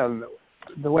back then,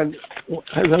 when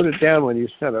I wrote it down when you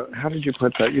said it, how did you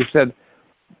put that? You said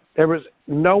there was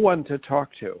no one to talk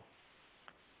to.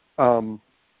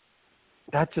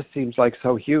 That just seems like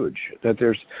so huge that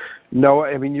there's no.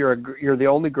 I mean, you're the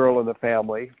only girl in the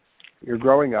family. You're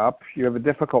growing up. You have a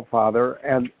difficult father,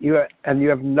 and you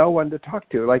have no one to talk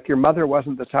to. Like your mother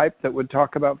wasn't the type that would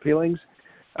talk about feelings,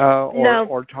 No.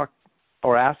 or talk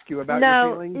or ask you about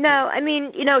your feelings. No. I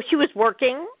mean, she was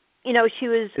working. She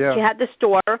had the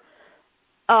store.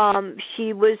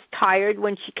 She was tired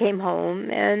when she came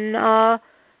home, and I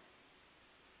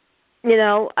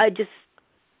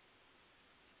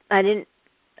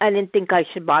didn't think I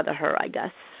should bother her, I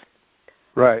guess.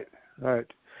 Right.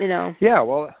 Yeah,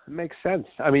 well, it makes sense.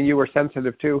 I mean, you were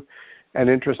sensitive too and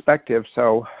introspective,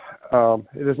 so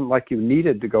it isn't like you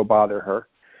needed to go bother her.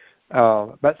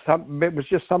 But it was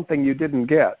just something you didn't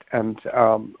get, and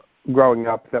growing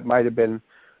up that might have been,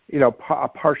 a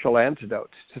partial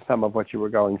antidote to some of what you were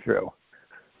going through.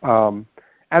 And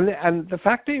the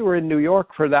fact that you were in New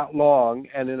York for that long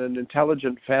and in an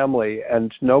intelligent family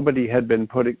and nobody had been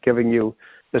giving you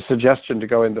the suggestion to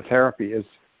go into therapy is,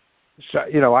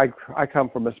 I come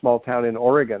from a small town in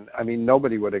Oregon. I mean,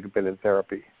 nobody would have been in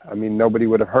therapy. I mean, nobody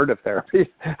would have heard of therapy.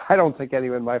 I don't think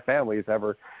anyone in my family has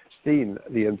ever seen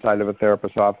the inside of a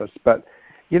therapist's office. But,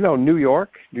 New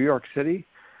York City,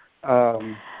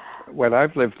 when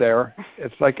I've lived there,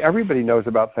 it's like everybody knows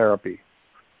about therapy.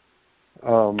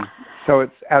 So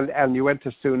it's and you went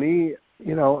to SUNY,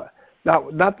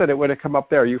 not that it would have come up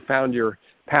there. You found your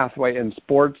pathway in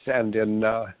sports and in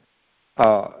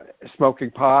smoking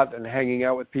pot and hanging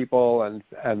out with people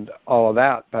and all of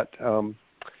that. But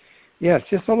it's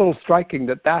just a little striking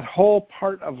that whole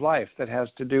part of life that has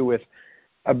to do with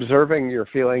observing your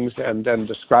feelings and then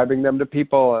describing them to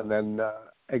people and then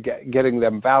getting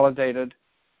them validated,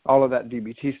 all of that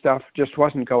DBT stuff just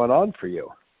wasn't going on for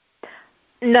you.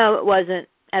 No, it wasn't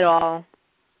at all.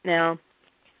 No.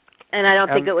 And I don't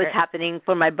think it was happening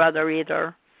for my brother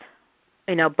either.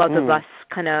 Both of us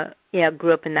kind of,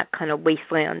 grew up in that kind of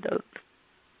wasteland of,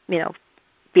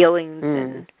 feelings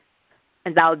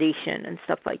and validation and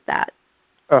stuff like that.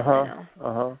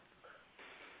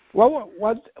 Well,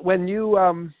 when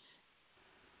you,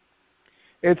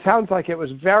 it sounds like it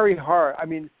was very hard. I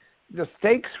mean, the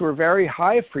stakes were very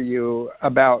high for you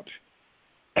about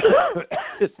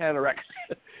this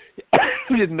anorexia.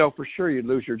 You didn't know for sure you'd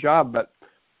lose your job, but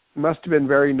it must have been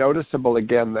very noticeable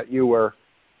again that you were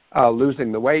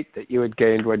losing the weight that you had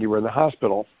gained when you were in the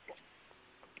hospital.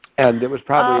 And it was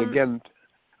probably, again,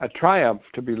 a triumph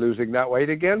to be losing that weight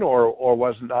again, or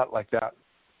was it not like that?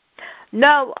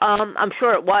 No, I'm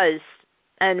sure it was.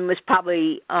 And it was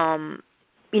probably,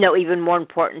 even more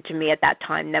important to me at that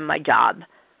time than my job.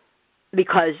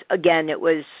 Because, again, it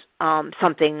was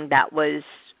something that was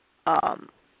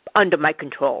under my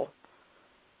control.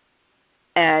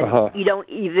 And you don't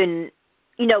even,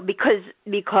 because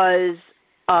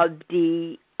of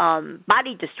the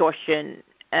body distortion,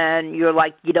 and you're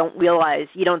like, you don't realize,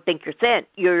 you don't think you're thin.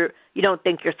 You don't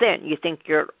think you're thin. You think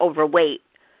you're overweight.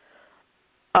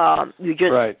 You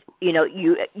just, right.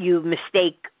 You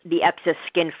mistake the excess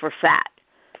skin for fat,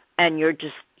 and you're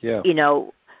just,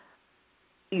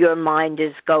 your mind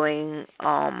is going,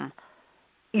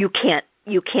 you can't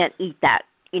eat that,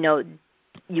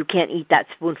 you can't eat that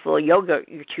spoonful of yogurt,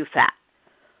 you're too fat.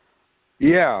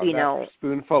 Yeah, that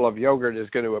spoonful of yogurt is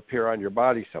going to appear on your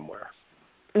body somewhere.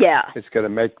 Yeah. It's going to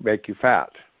make you fat.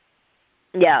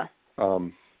 Yeah.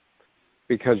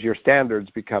 Because your standards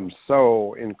become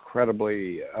so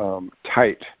incredibly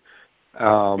tight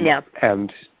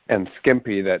and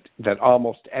skimpy that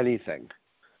almost anything,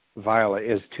 Viola,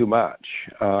 is too much.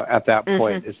 At that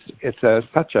point,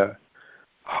 it's such a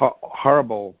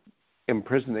horrible,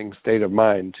 imprisoning state of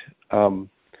mind to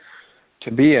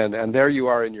be in. And there you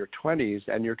are in your 20s,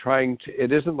 and you're trying to.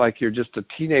 It isn't like you're just a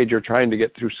teenager trying to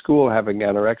get through school having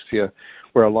anorexia,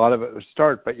 where a lot of it would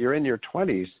start. But you're in your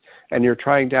 20s, and you're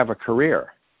trying to have a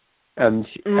career, and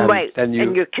right. then you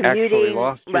and you're commuting, actually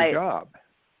lost your right. job.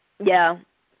 Yeah.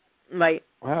 Right.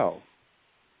 Wow.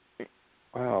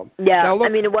 Yeah. Now, look, I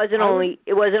mean, it wasn't only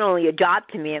a job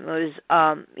to me. It was,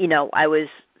 I was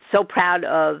so proud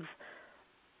of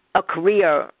a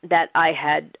career that I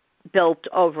had built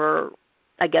over,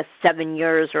 I guess, 7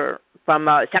 years or from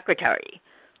a secretary,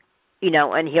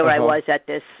 and here I was at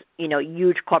this,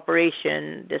 huge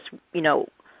corporation, this,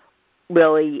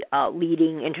 really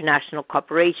leading international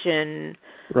corporation.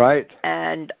 Right.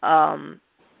 And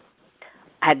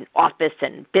had an office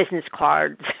and business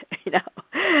cards,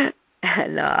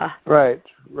 and right.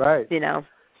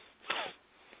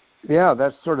 Yeah,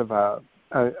 that's sort of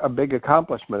a big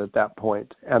accomplishment at that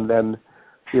point. And then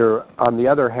you're, on the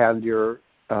other hand, you're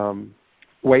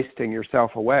wasting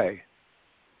yourself away.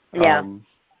 Yeah.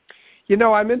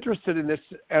 I'm interested in this,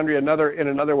 Andrea, in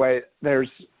another way.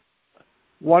 There's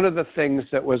one of the things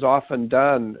that was often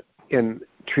done in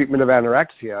treatment of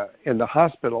anorexia in the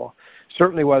hospital,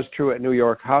 certainly was true at New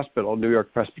York Hospital, New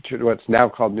York Presbyterian, what's now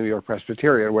called New York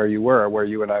Presbyterian, where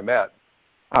you and I met,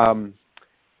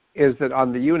 is that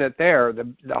on the unit there, the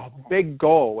big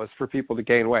goal was for people to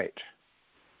gain weight.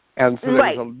 And so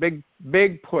there was a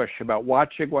big push about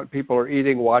watching what people are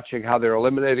eating, watching how they're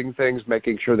eliminating things,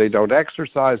 making sure they don't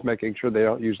exercise, making sure they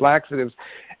don't use laxatives,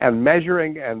 and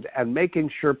measuring and making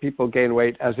sure people gain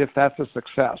weight as if that's a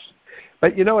success.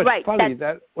 But it's funny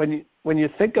that when you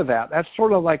think of that, that's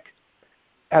sort of like,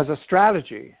 as a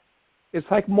strategy,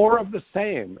 it's like more of the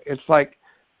same. It's like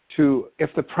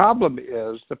if the problem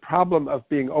is the problem of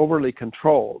being overly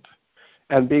controlled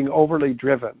and being overly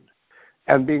driven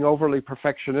and being overly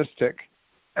perfectionistic,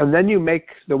 and then you make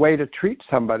the way to treat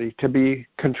somebody to be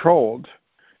controlled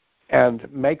and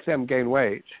make them gain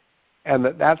weight, and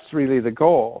that's really the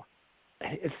goal,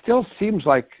 it still seems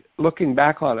like, looking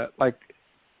back on it, like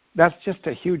that's just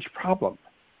a huge problem.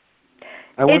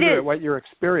 I wonder what your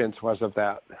experience was of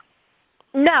that.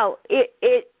 No, it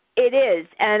is,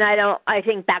 and I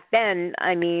think back then,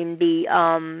 I mean,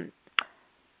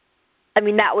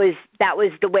 that was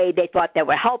the way they thought they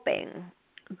were helping,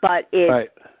 but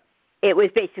it was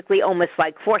basically almost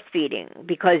like force feeding,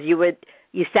 because you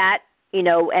sat,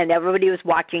 and everybody was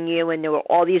watching you, and there were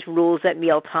all these rules at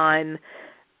mealtime,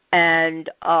 and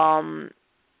then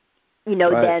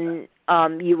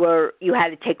you had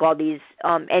to take all these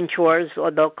NCHORs,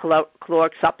 or the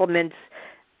caloric supplements,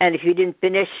 and if you didn't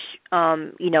finish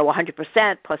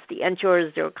 100% plus the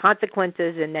NCHORs, there were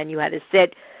consequences, and then you had to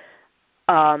sit.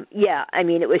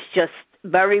 It was just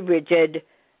very rigid,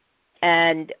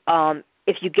 and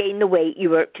if you gained the weight,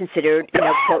 you were considered,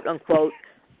 quote unquote,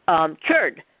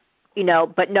 cured,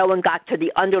 but no one got to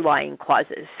the underlying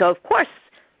causes. So of course,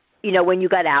 when you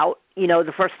got out,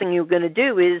 the first thing you were going to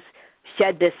do is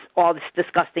shed all this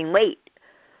disgusting weight,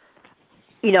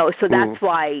 so that's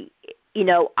why,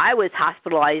 I was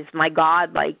hospitalized, my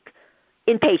God, like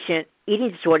inpatient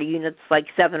eating disorder units, like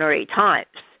 7 or 8 times.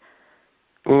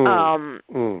 And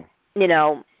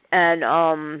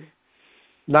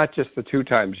not just the 2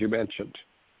 times you mentioned.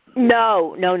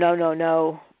 No.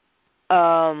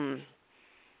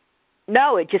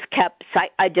 No, it just kept.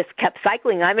 I just kept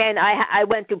cycling. I mean, I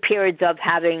went through periods of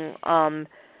having, a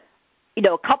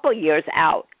couple years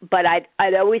out, but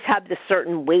I'd always have this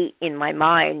certain weight in my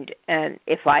mind, and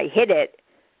if I hit it,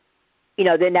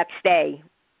 the next day,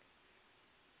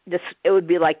 it would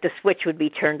be like the switch would be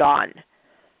turned on.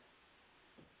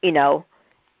 If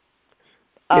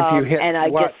you hit and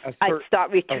I'd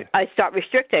start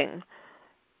restricting.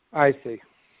 I see.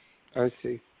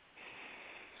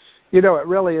 It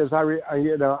really is. I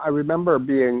remember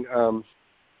being.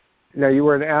 You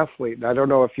were an athlete, and I don't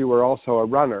know if you were also a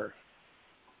runner.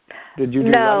 Did you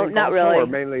do running not also, really. Or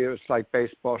mainly it was like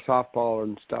baseball, softball,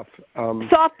 and stuff.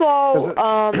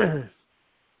 Softball.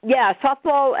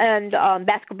 Softball and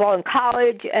basketball in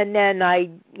college, and then I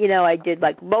did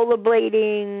like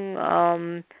rollerblading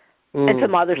and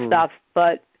some other stuff,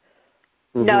 but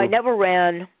no, I never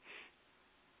ran.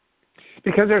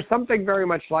 Because there's something very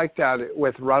much like that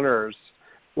with runners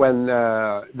when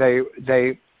they're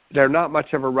not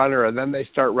much of a runner, and then they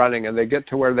start running, and they get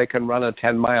to where they can run a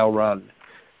 10-mile run,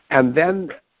 and then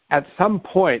at some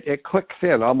point it clicks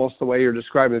in, almost the way you're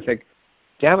describing. They think,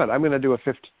 "Damn it, I'm going to do a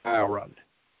 15-mile run."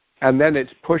 And then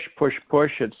it's push, push,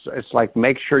 push. It's like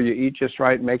make sure you eat just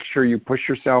right, make sure you push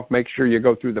yourself, make sure you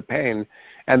go through the pain.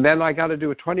 And then I got to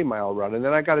do a 20-mile run, and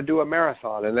then I got to do a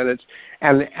marathon, and then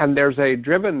and there's a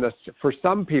drivenness for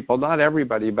some people, not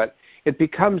everybody, but it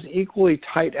becomes equally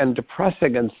tight and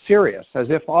depressing and serious, as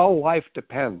if all life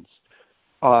depends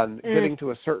on getting to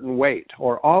a certain weight,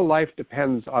 or all life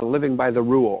depends on living by the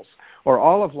rules, or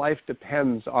all of life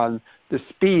depends on the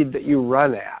speed that you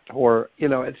run at, or,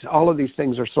 it's all of these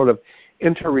things are sort of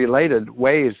interrelated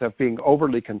ways of being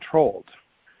overly controlled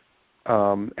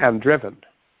and driven.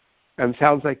 And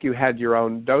sounds like you had your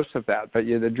own dose of that, but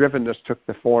the drivenness took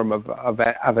the form of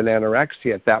an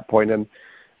anorexia at that point,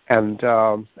 and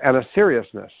a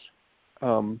seriousness.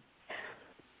 Do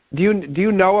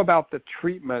you know about the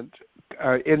treatment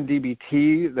in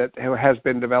DBT that has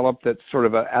been developed that's sort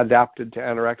of adapted to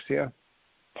anorexia?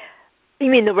 You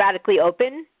mean the radically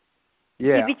open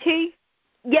Yeah. DBT?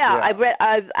 Yeah.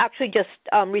 I've actually just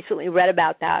recently read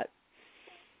about that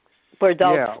for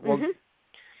adults. Yeah. Well,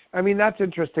 I mean, that's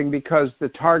interesting because the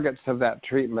targets of that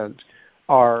treatment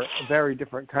are very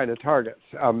different kind of targets.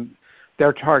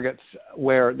 They're targets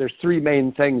where there's three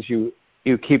main things you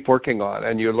keep working on,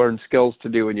 and you learn skills to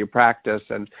do, and you practice.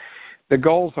 And the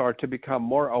goals are to become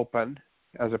more open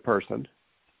as a person,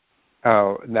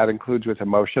 and that includes with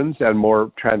emotions, and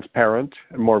more transparent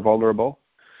and more vulnerable,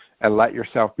 and let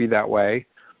yourself be that way.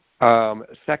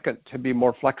 Second, to be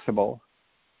more flexible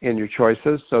in your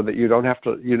choices so that you don't have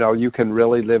to, you can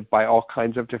really live by all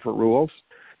kinds of different rules,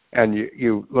 and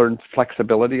you learn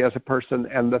flexibility as a person.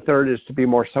 And the third is to be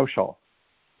more social,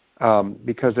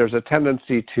 because there's a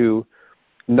tendency to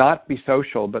not be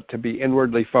social but to be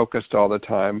inwardly focused all the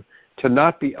time, to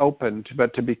not be open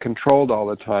but to be controlled all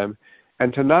the time,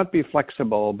 and to not be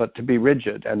flexible but to be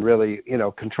rigid and really,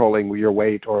 controlling your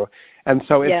weight. And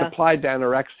so it's applied to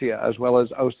anorexia as well as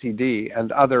OCD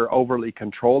and other overly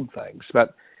controlled things.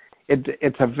 But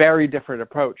it's a very different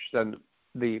approach than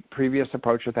the previous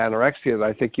approach with anorexia that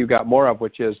I think you got more of,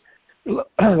 which is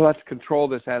let's control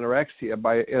this anorexia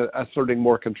by asserting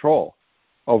more control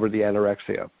over the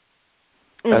anorexia.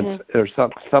 And there's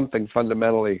something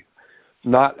fundamentally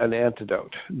not an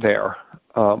antidote there.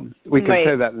 We can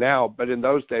say that now, but in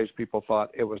those days people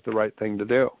thought it was the right thing to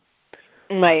do.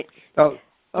 Right. Let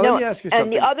me ask you something.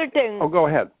 And the other thing... Oh, go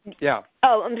ahead. Yeah.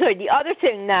 Oh, I'm sorry. The other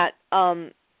thing that,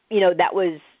 that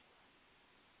was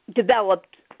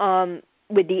developed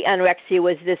with the anorexia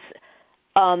was this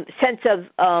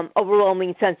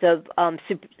overwhelming sense of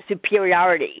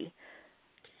superiority,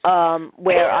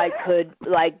 where I could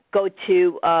go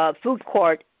to a food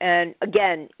court and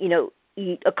again,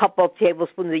 eat a couple of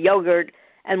tablespoons of yogurt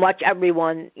and watch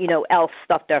everyone, else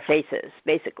stuff their faces,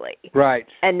 basically. Right.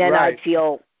 And then I'd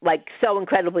feel so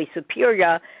incredibly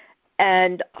superior.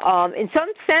 And in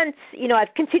some sense,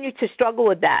 I've continued to struggle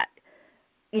with that,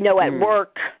 at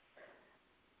work,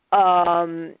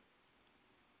 and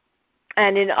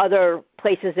in other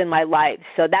places in my life.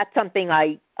 So that's something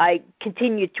I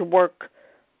continued to work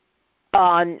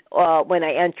on when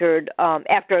I entered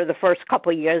after the first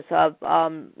couple of years of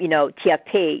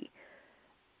TFP.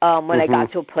 When I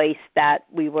got to a place that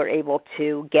we were able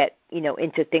to get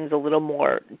into things a little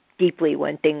more deeply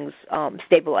when things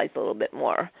stabilized a little bit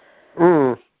more.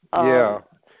 I'm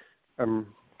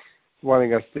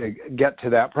wanting us to get to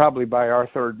that probably by our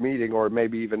third meeting or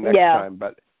maybe even next time,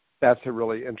 but that's a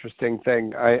really interesting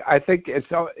thing. I think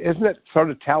isn't it sort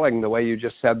of telling the way you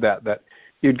just said that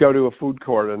you'd go to a food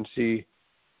court and see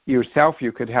yourself,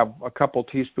 you could have a couple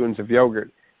teaspoons of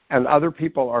yogurt, and other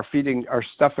people are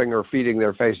stuffing or feeding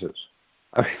their faces.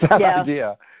 I mean, that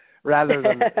idea, rather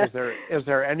than is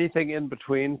there anything in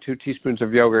between 2 teaspoons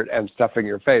of yogurt and stuffing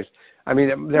your face? I mean,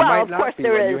 there might not be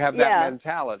when you have that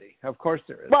mentality. Of course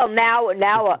there is. Well, now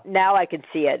I can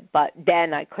see it, but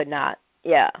then I could not.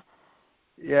 Yeah.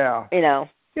 Yeah.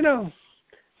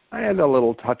 I had a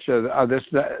little touch of this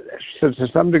to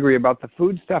some degree about the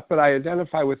food stuff, but I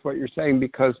identify with what you're saying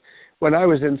because when I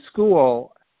was in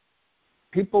school,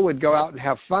 people would go out and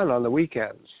have fun on the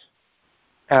weekends.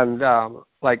 And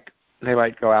they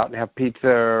might go out and have pizza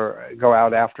or go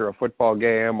out after a football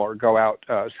game or go out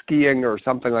skiing or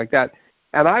something like that.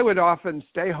 And I would often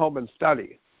stay home and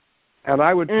study. And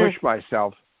I would push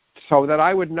myself so that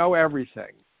I would know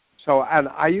everything. And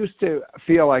I used to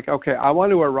feel like, okay, I want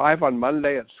to arrive on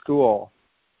Monday at school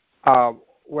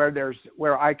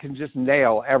where I can just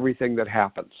nail everything that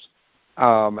happens.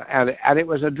 And it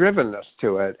was a drivenness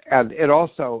to it. And it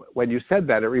also, when you said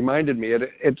that, it reminded me,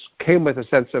 it came with a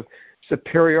sense of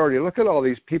superiority. Look at all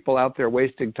these people out there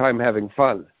wasting time having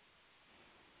fun.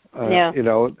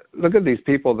 Look at these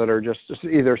people that are just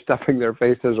either stuffing their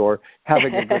faces or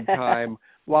having a good time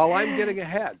while I'm getting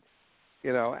ahead,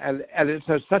 and it's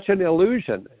such an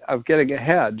illusion of getting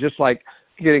ahead, just like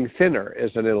getting thinner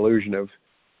is an illusion of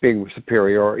being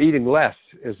superior, or eating less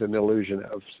is an illusion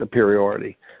of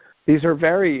superiority. These are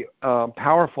very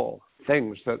powerful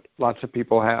things that lots of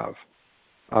people have.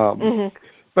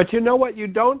 But you know what you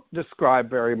don't describe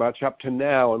very much up to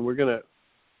now, and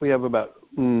we have about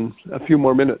a few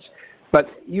more minutes, but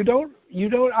you don't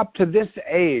up to this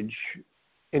age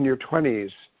in your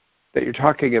 20s that you're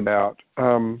talking about,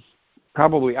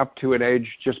 probably up to an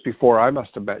age just before I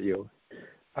must have met you,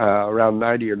 around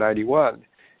 90 or 91,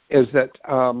 is that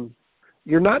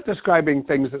you're not describing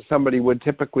things that somebody would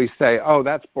typically say, oh,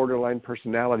 that's borderline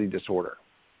personality disorder.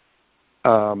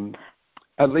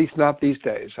 At least not these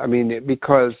days. I mean,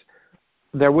 because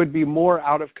there would be more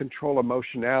out-of-control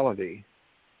emotionality.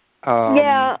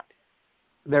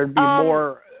 There'd be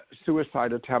more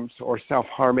suicide attempts or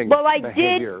self-harming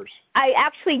behaviors. I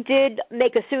actually did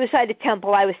make a suicide attempt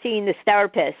while I was seeing this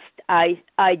therapist. I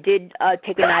did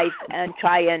take a knife and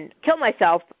try and kill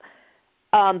myself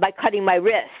by cutting my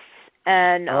wrists.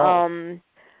 And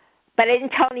but I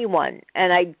didn't tell anyone,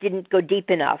 and I didn't go deep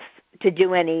enough to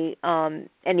do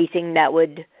anything that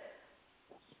would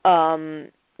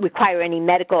require any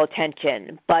medical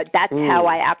attention. But that's how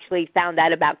I actually found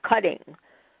out about cutting,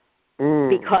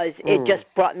 because it just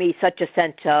brought me such a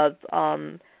sense of,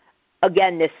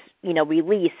 again, this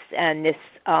release and this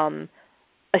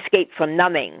escape from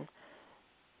numbing.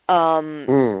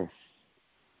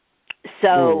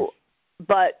 So,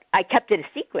 but I kept it a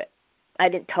secret. I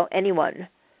didn't tell anyone,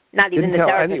 not even the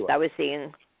therapist I was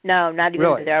seeing. No, not even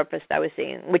the therapist I was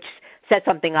seeing, which said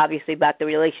something obviously about the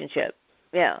relationship.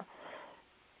 Yeah.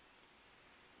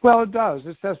 Well, it does.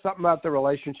 It says something about the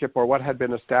relationship or what had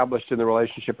been established in the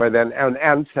relationship by then,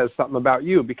 and says something about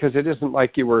you, because it isn't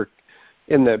like you were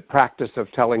in the practice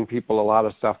of telling people a lot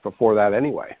of stuff before that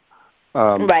anyway.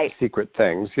 Right. Secret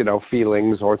things,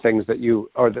 feelings or things that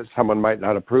that someone might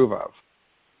not approve of.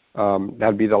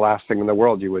 That'd be the last thing in the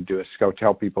world you would do, is go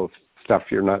tell people stuff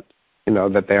you're not,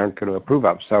 that they aren't going to approve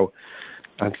of. So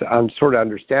that's sort of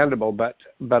understandable,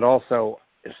 but also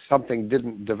something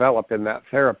didn't develop in that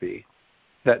therapy,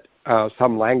 that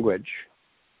some language,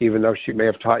 even though she may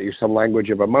have taught you some language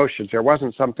of emotions, there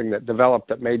wasn't something that developed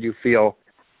that made you feel,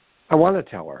 I want to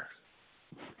tell her.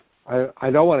 I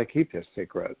don't want to keep this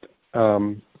secret.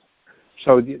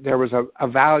 So there was a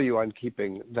value on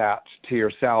keeping that to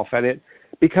yourself, and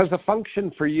because the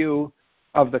function for you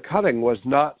of the cutting was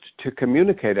not to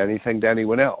communicate anything to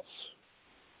anyone else.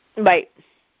 Right.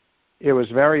 It was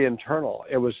very internal.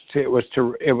 It was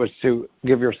to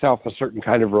give yourself a certain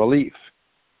kind of relief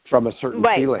from a certain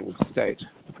feeling state.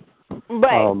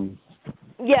 Right.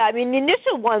 Yeah, I mean, the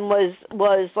initial one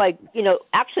was like,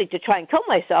 actually to try and kill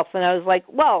myself, and I was like,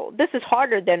 well, this is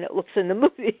harder than it looks in the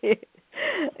movie,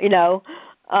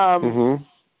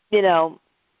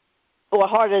 or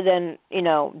harder than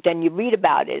you read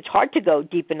about it. It's hard to go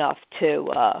deep enough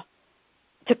to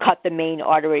cut the main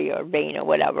artery or vein or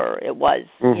whatever it was,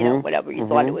 whatever you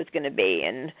thought it was going to be,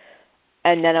 and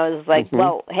then I was like,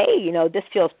 well, hey, this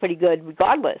feels pretty good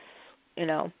regardless,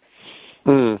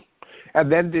 And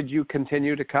then did you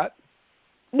continue to cut?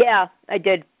 Yeah, I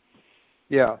did.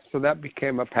 Yeah, so that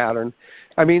became a pattern.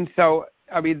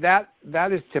 That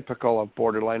is typical of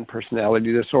borderline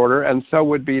personality disorder, and so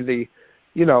would be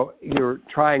you're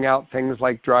trying out things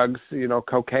like drugs,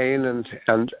 cocaine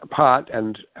and pot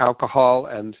and alcohol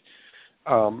and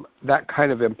that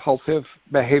kind of impulsive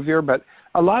behavior. But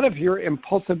a lot of your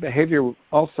impulsive behavior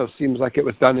also seems like it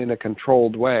was done in a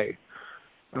controlled way.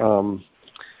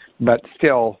 But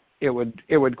still, it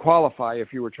would qualify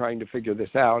if you were trying to figure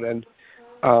this out. And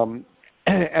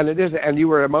it is, and you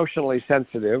were emotionally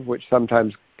sensitive, which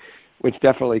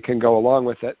definitely can go along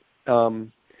with it.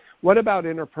 What about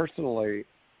interpersonally,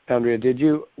 Andrea?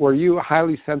 Were you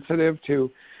highly sensitive to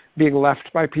being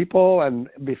left by people and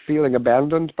be feeling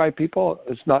abandoned by people?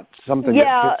 It's not something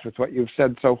that fits with what you've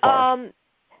said so far.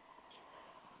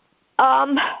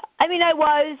 I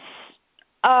was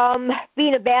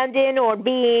being abandoned or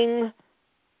being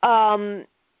kind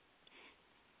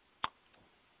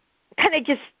of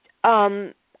just.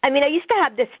 I used to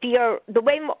have this fear. The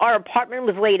way our apartment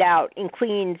was laid out in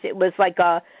Queens, it was like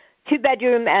a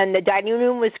 2-bedroom, and the dining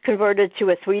room was converted to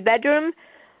a 3-bedroom.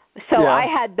 So I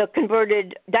had the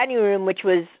converted dining room, which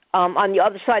was on the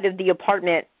other side of the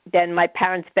apartment than my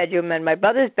parents' bedroom and my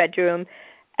brother's bedroom,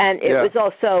 and it was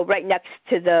also right next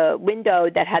to the window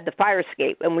that had the fire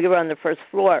escape, and we were on the first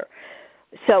floor.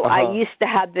 So I used to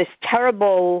have this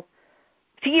terrible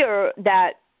fear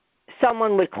that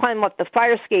someone would climb up the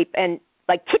fire escape and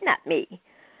kidnap me.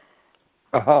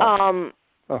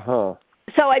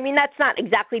 So, I mean, that's not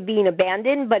exactly being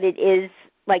abandoned, but it is,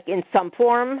 like, in some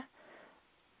form.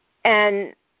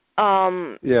 And,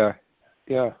 Yeah.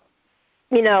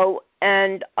 you know,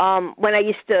 and when I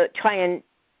used to try and,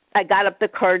 I got up the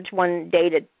courage one day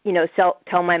to, you know,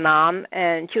 tell my mom,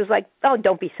 and she was like, oh,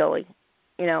 don't be silly,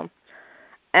 you know.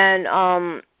 And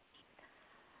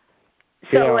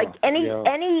so, like,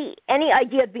 any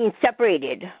idea of being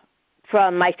separated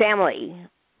from my family,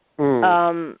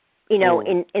 you know,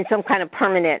 in some kind of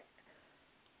permanent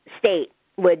state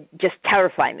would just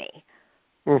terrify me.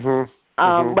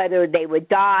 Whether they would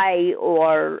die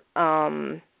or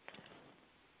I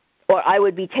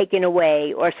would be taken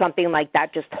away or something like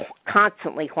that just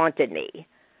constantly haunted me.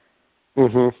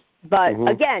 But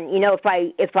again, you know,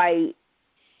 if I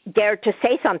dared to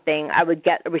say something, I would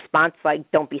get a response like,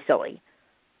 don't be silly.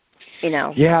 You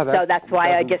know. Yeah. So that's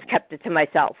why I just kept it to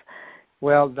myself.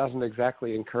 Well, it doesn't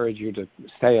exactly encourage you to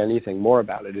say anything more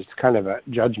about it. It's kind of a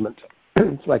judgment.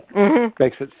 It's like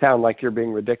makes it sound like you're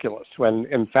being ridiculous when,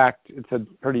 in fact, it's a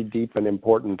pretty deep and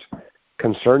important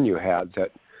concern you had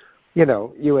that, you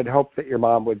know, you would hope that your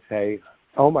mom would say,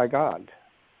 oh, my God,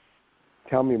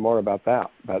 tell me more about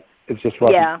that. But it just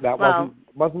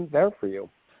wasn't there for you.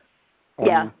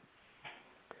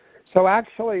 So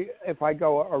actually, if I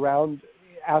go around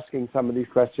asking some of these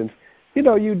questions, you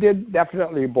know, you did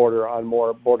definitely border on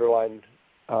more borderline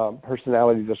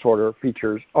personality disorder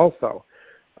features also.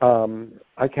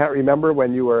 I can't remember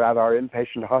when you were at our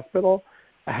inpatient hospital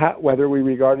whether we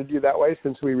regarded you that way,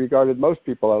 since we regarded most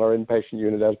people at our inpatient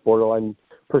unit as borderline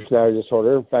personality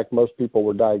disorder. In fact, most people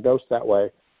were diagnosed that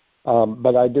way.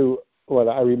 But I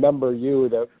remember you,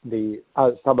 the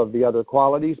some of the other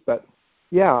qualities. But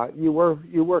yeah, you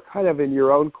were kind of in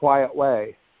your own quiet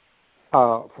way,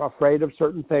 afraid of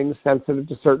certain things, sensitive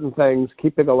to certain things,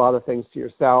 keeping a lot of things to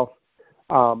yourself,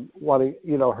 wanting,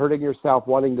 you know, hurting yourself,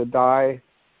 wanting to die,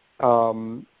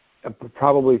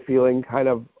 probably feeling kind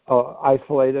of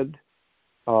isolated,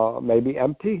 maybe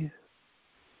empty.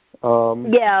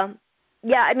 Yeah.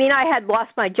 I mean, I had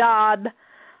lost my job.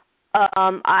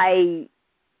 After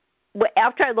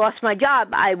I lost my job,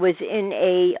 I was in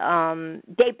a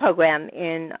day program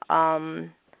in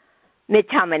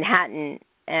Midtown Manhattan,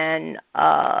 and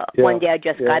one day I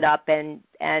just got up and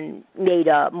made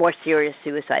a more serious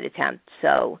suicide attempt.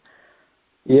 So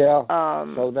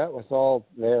so that was all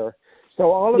there. So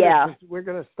all of this, we're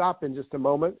going to stop in just a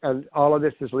moment, and all of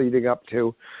this is leading up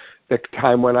to the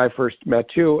time when I first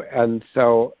met you. And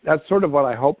so that's sort of what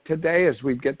I hope today, is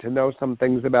we get to know some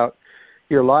things about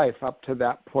your life up to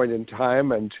that point in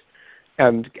time and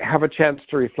have a chance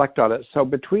to reflect on it. So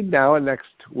between now and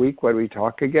next week when we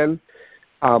talk again,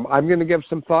 I'm going to give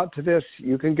some thought to this.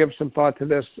 You can give some thought to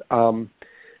this,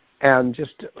 and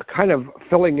just kind of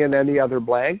filling in any other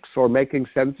blanks or making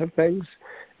sense of things.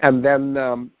 And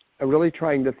then really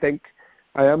trying to think,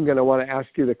 I am going to want to ask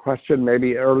you the question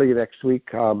maybe early next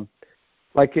week,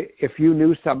 like if you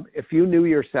knew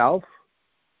yourself,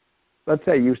 let's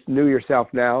say you knew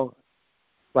yourself now,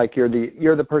 like you're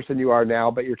the person you are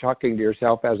now, but you're talking to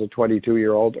yourself as a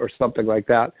 22-year-old or something like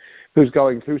that, who's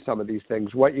going through some of these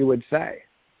things, what you would say.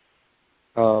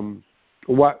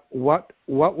 What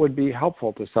would be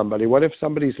helpful to somebody? What if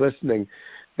somebody's listening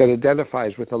that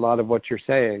identifies with a lot of what you're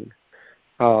saying?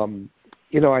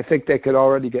 You know, I think they could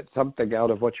already get something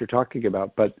out of what you're talking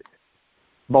about, but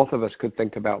both of us could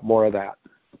think about more of that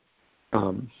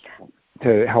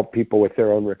to help people with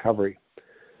their own recovery.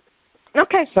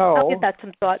 Okay, so I'll give that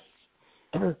some thought.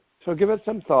 So give it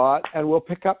some thought, and we'll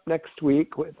pick up next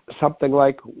week with something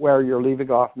like where you're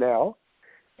leaving off now.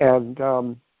 And,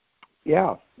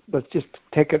 let's just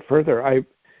take it further. I'm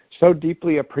so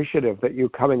deeply appreciative that you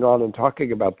coming on and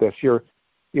talking about this. You're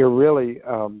really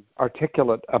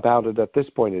articulate about it at this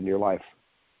point in your life,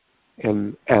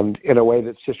 and in a way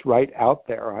that's just right out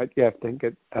there. I think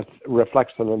it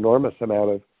reflects an enormous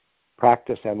amount of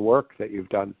practice and work that you've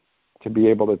done to be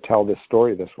able to tell this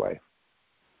story this way.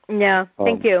 Yeah,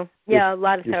 thank you. Yeah, a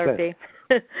lot of therapy.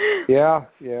 Yeah.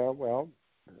 Well,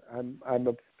 I'm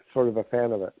a sort of a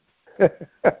fan of it.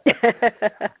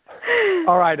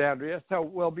 All right, Andrea. So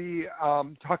we'll be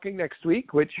talking next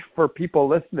week, which for people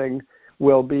listening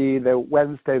will be the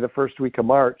Wednesday, the first week of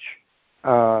March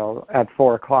at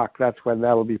 4:00. That's when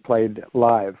that'll be played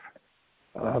live.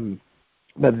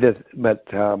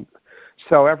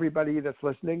 So everybody that's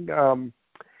listening,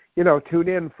 tune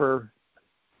in for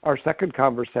our second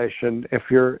conversation if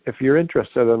you're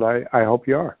interested, and I hope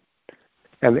you are.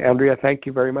 And Andrea, thank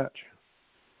you very much.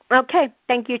 Okay,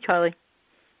 thank you, Charlie.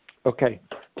 Okay,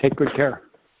 take good care.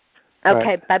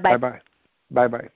 Okay, right. bye-bye. Bye-bye. Bye-bye.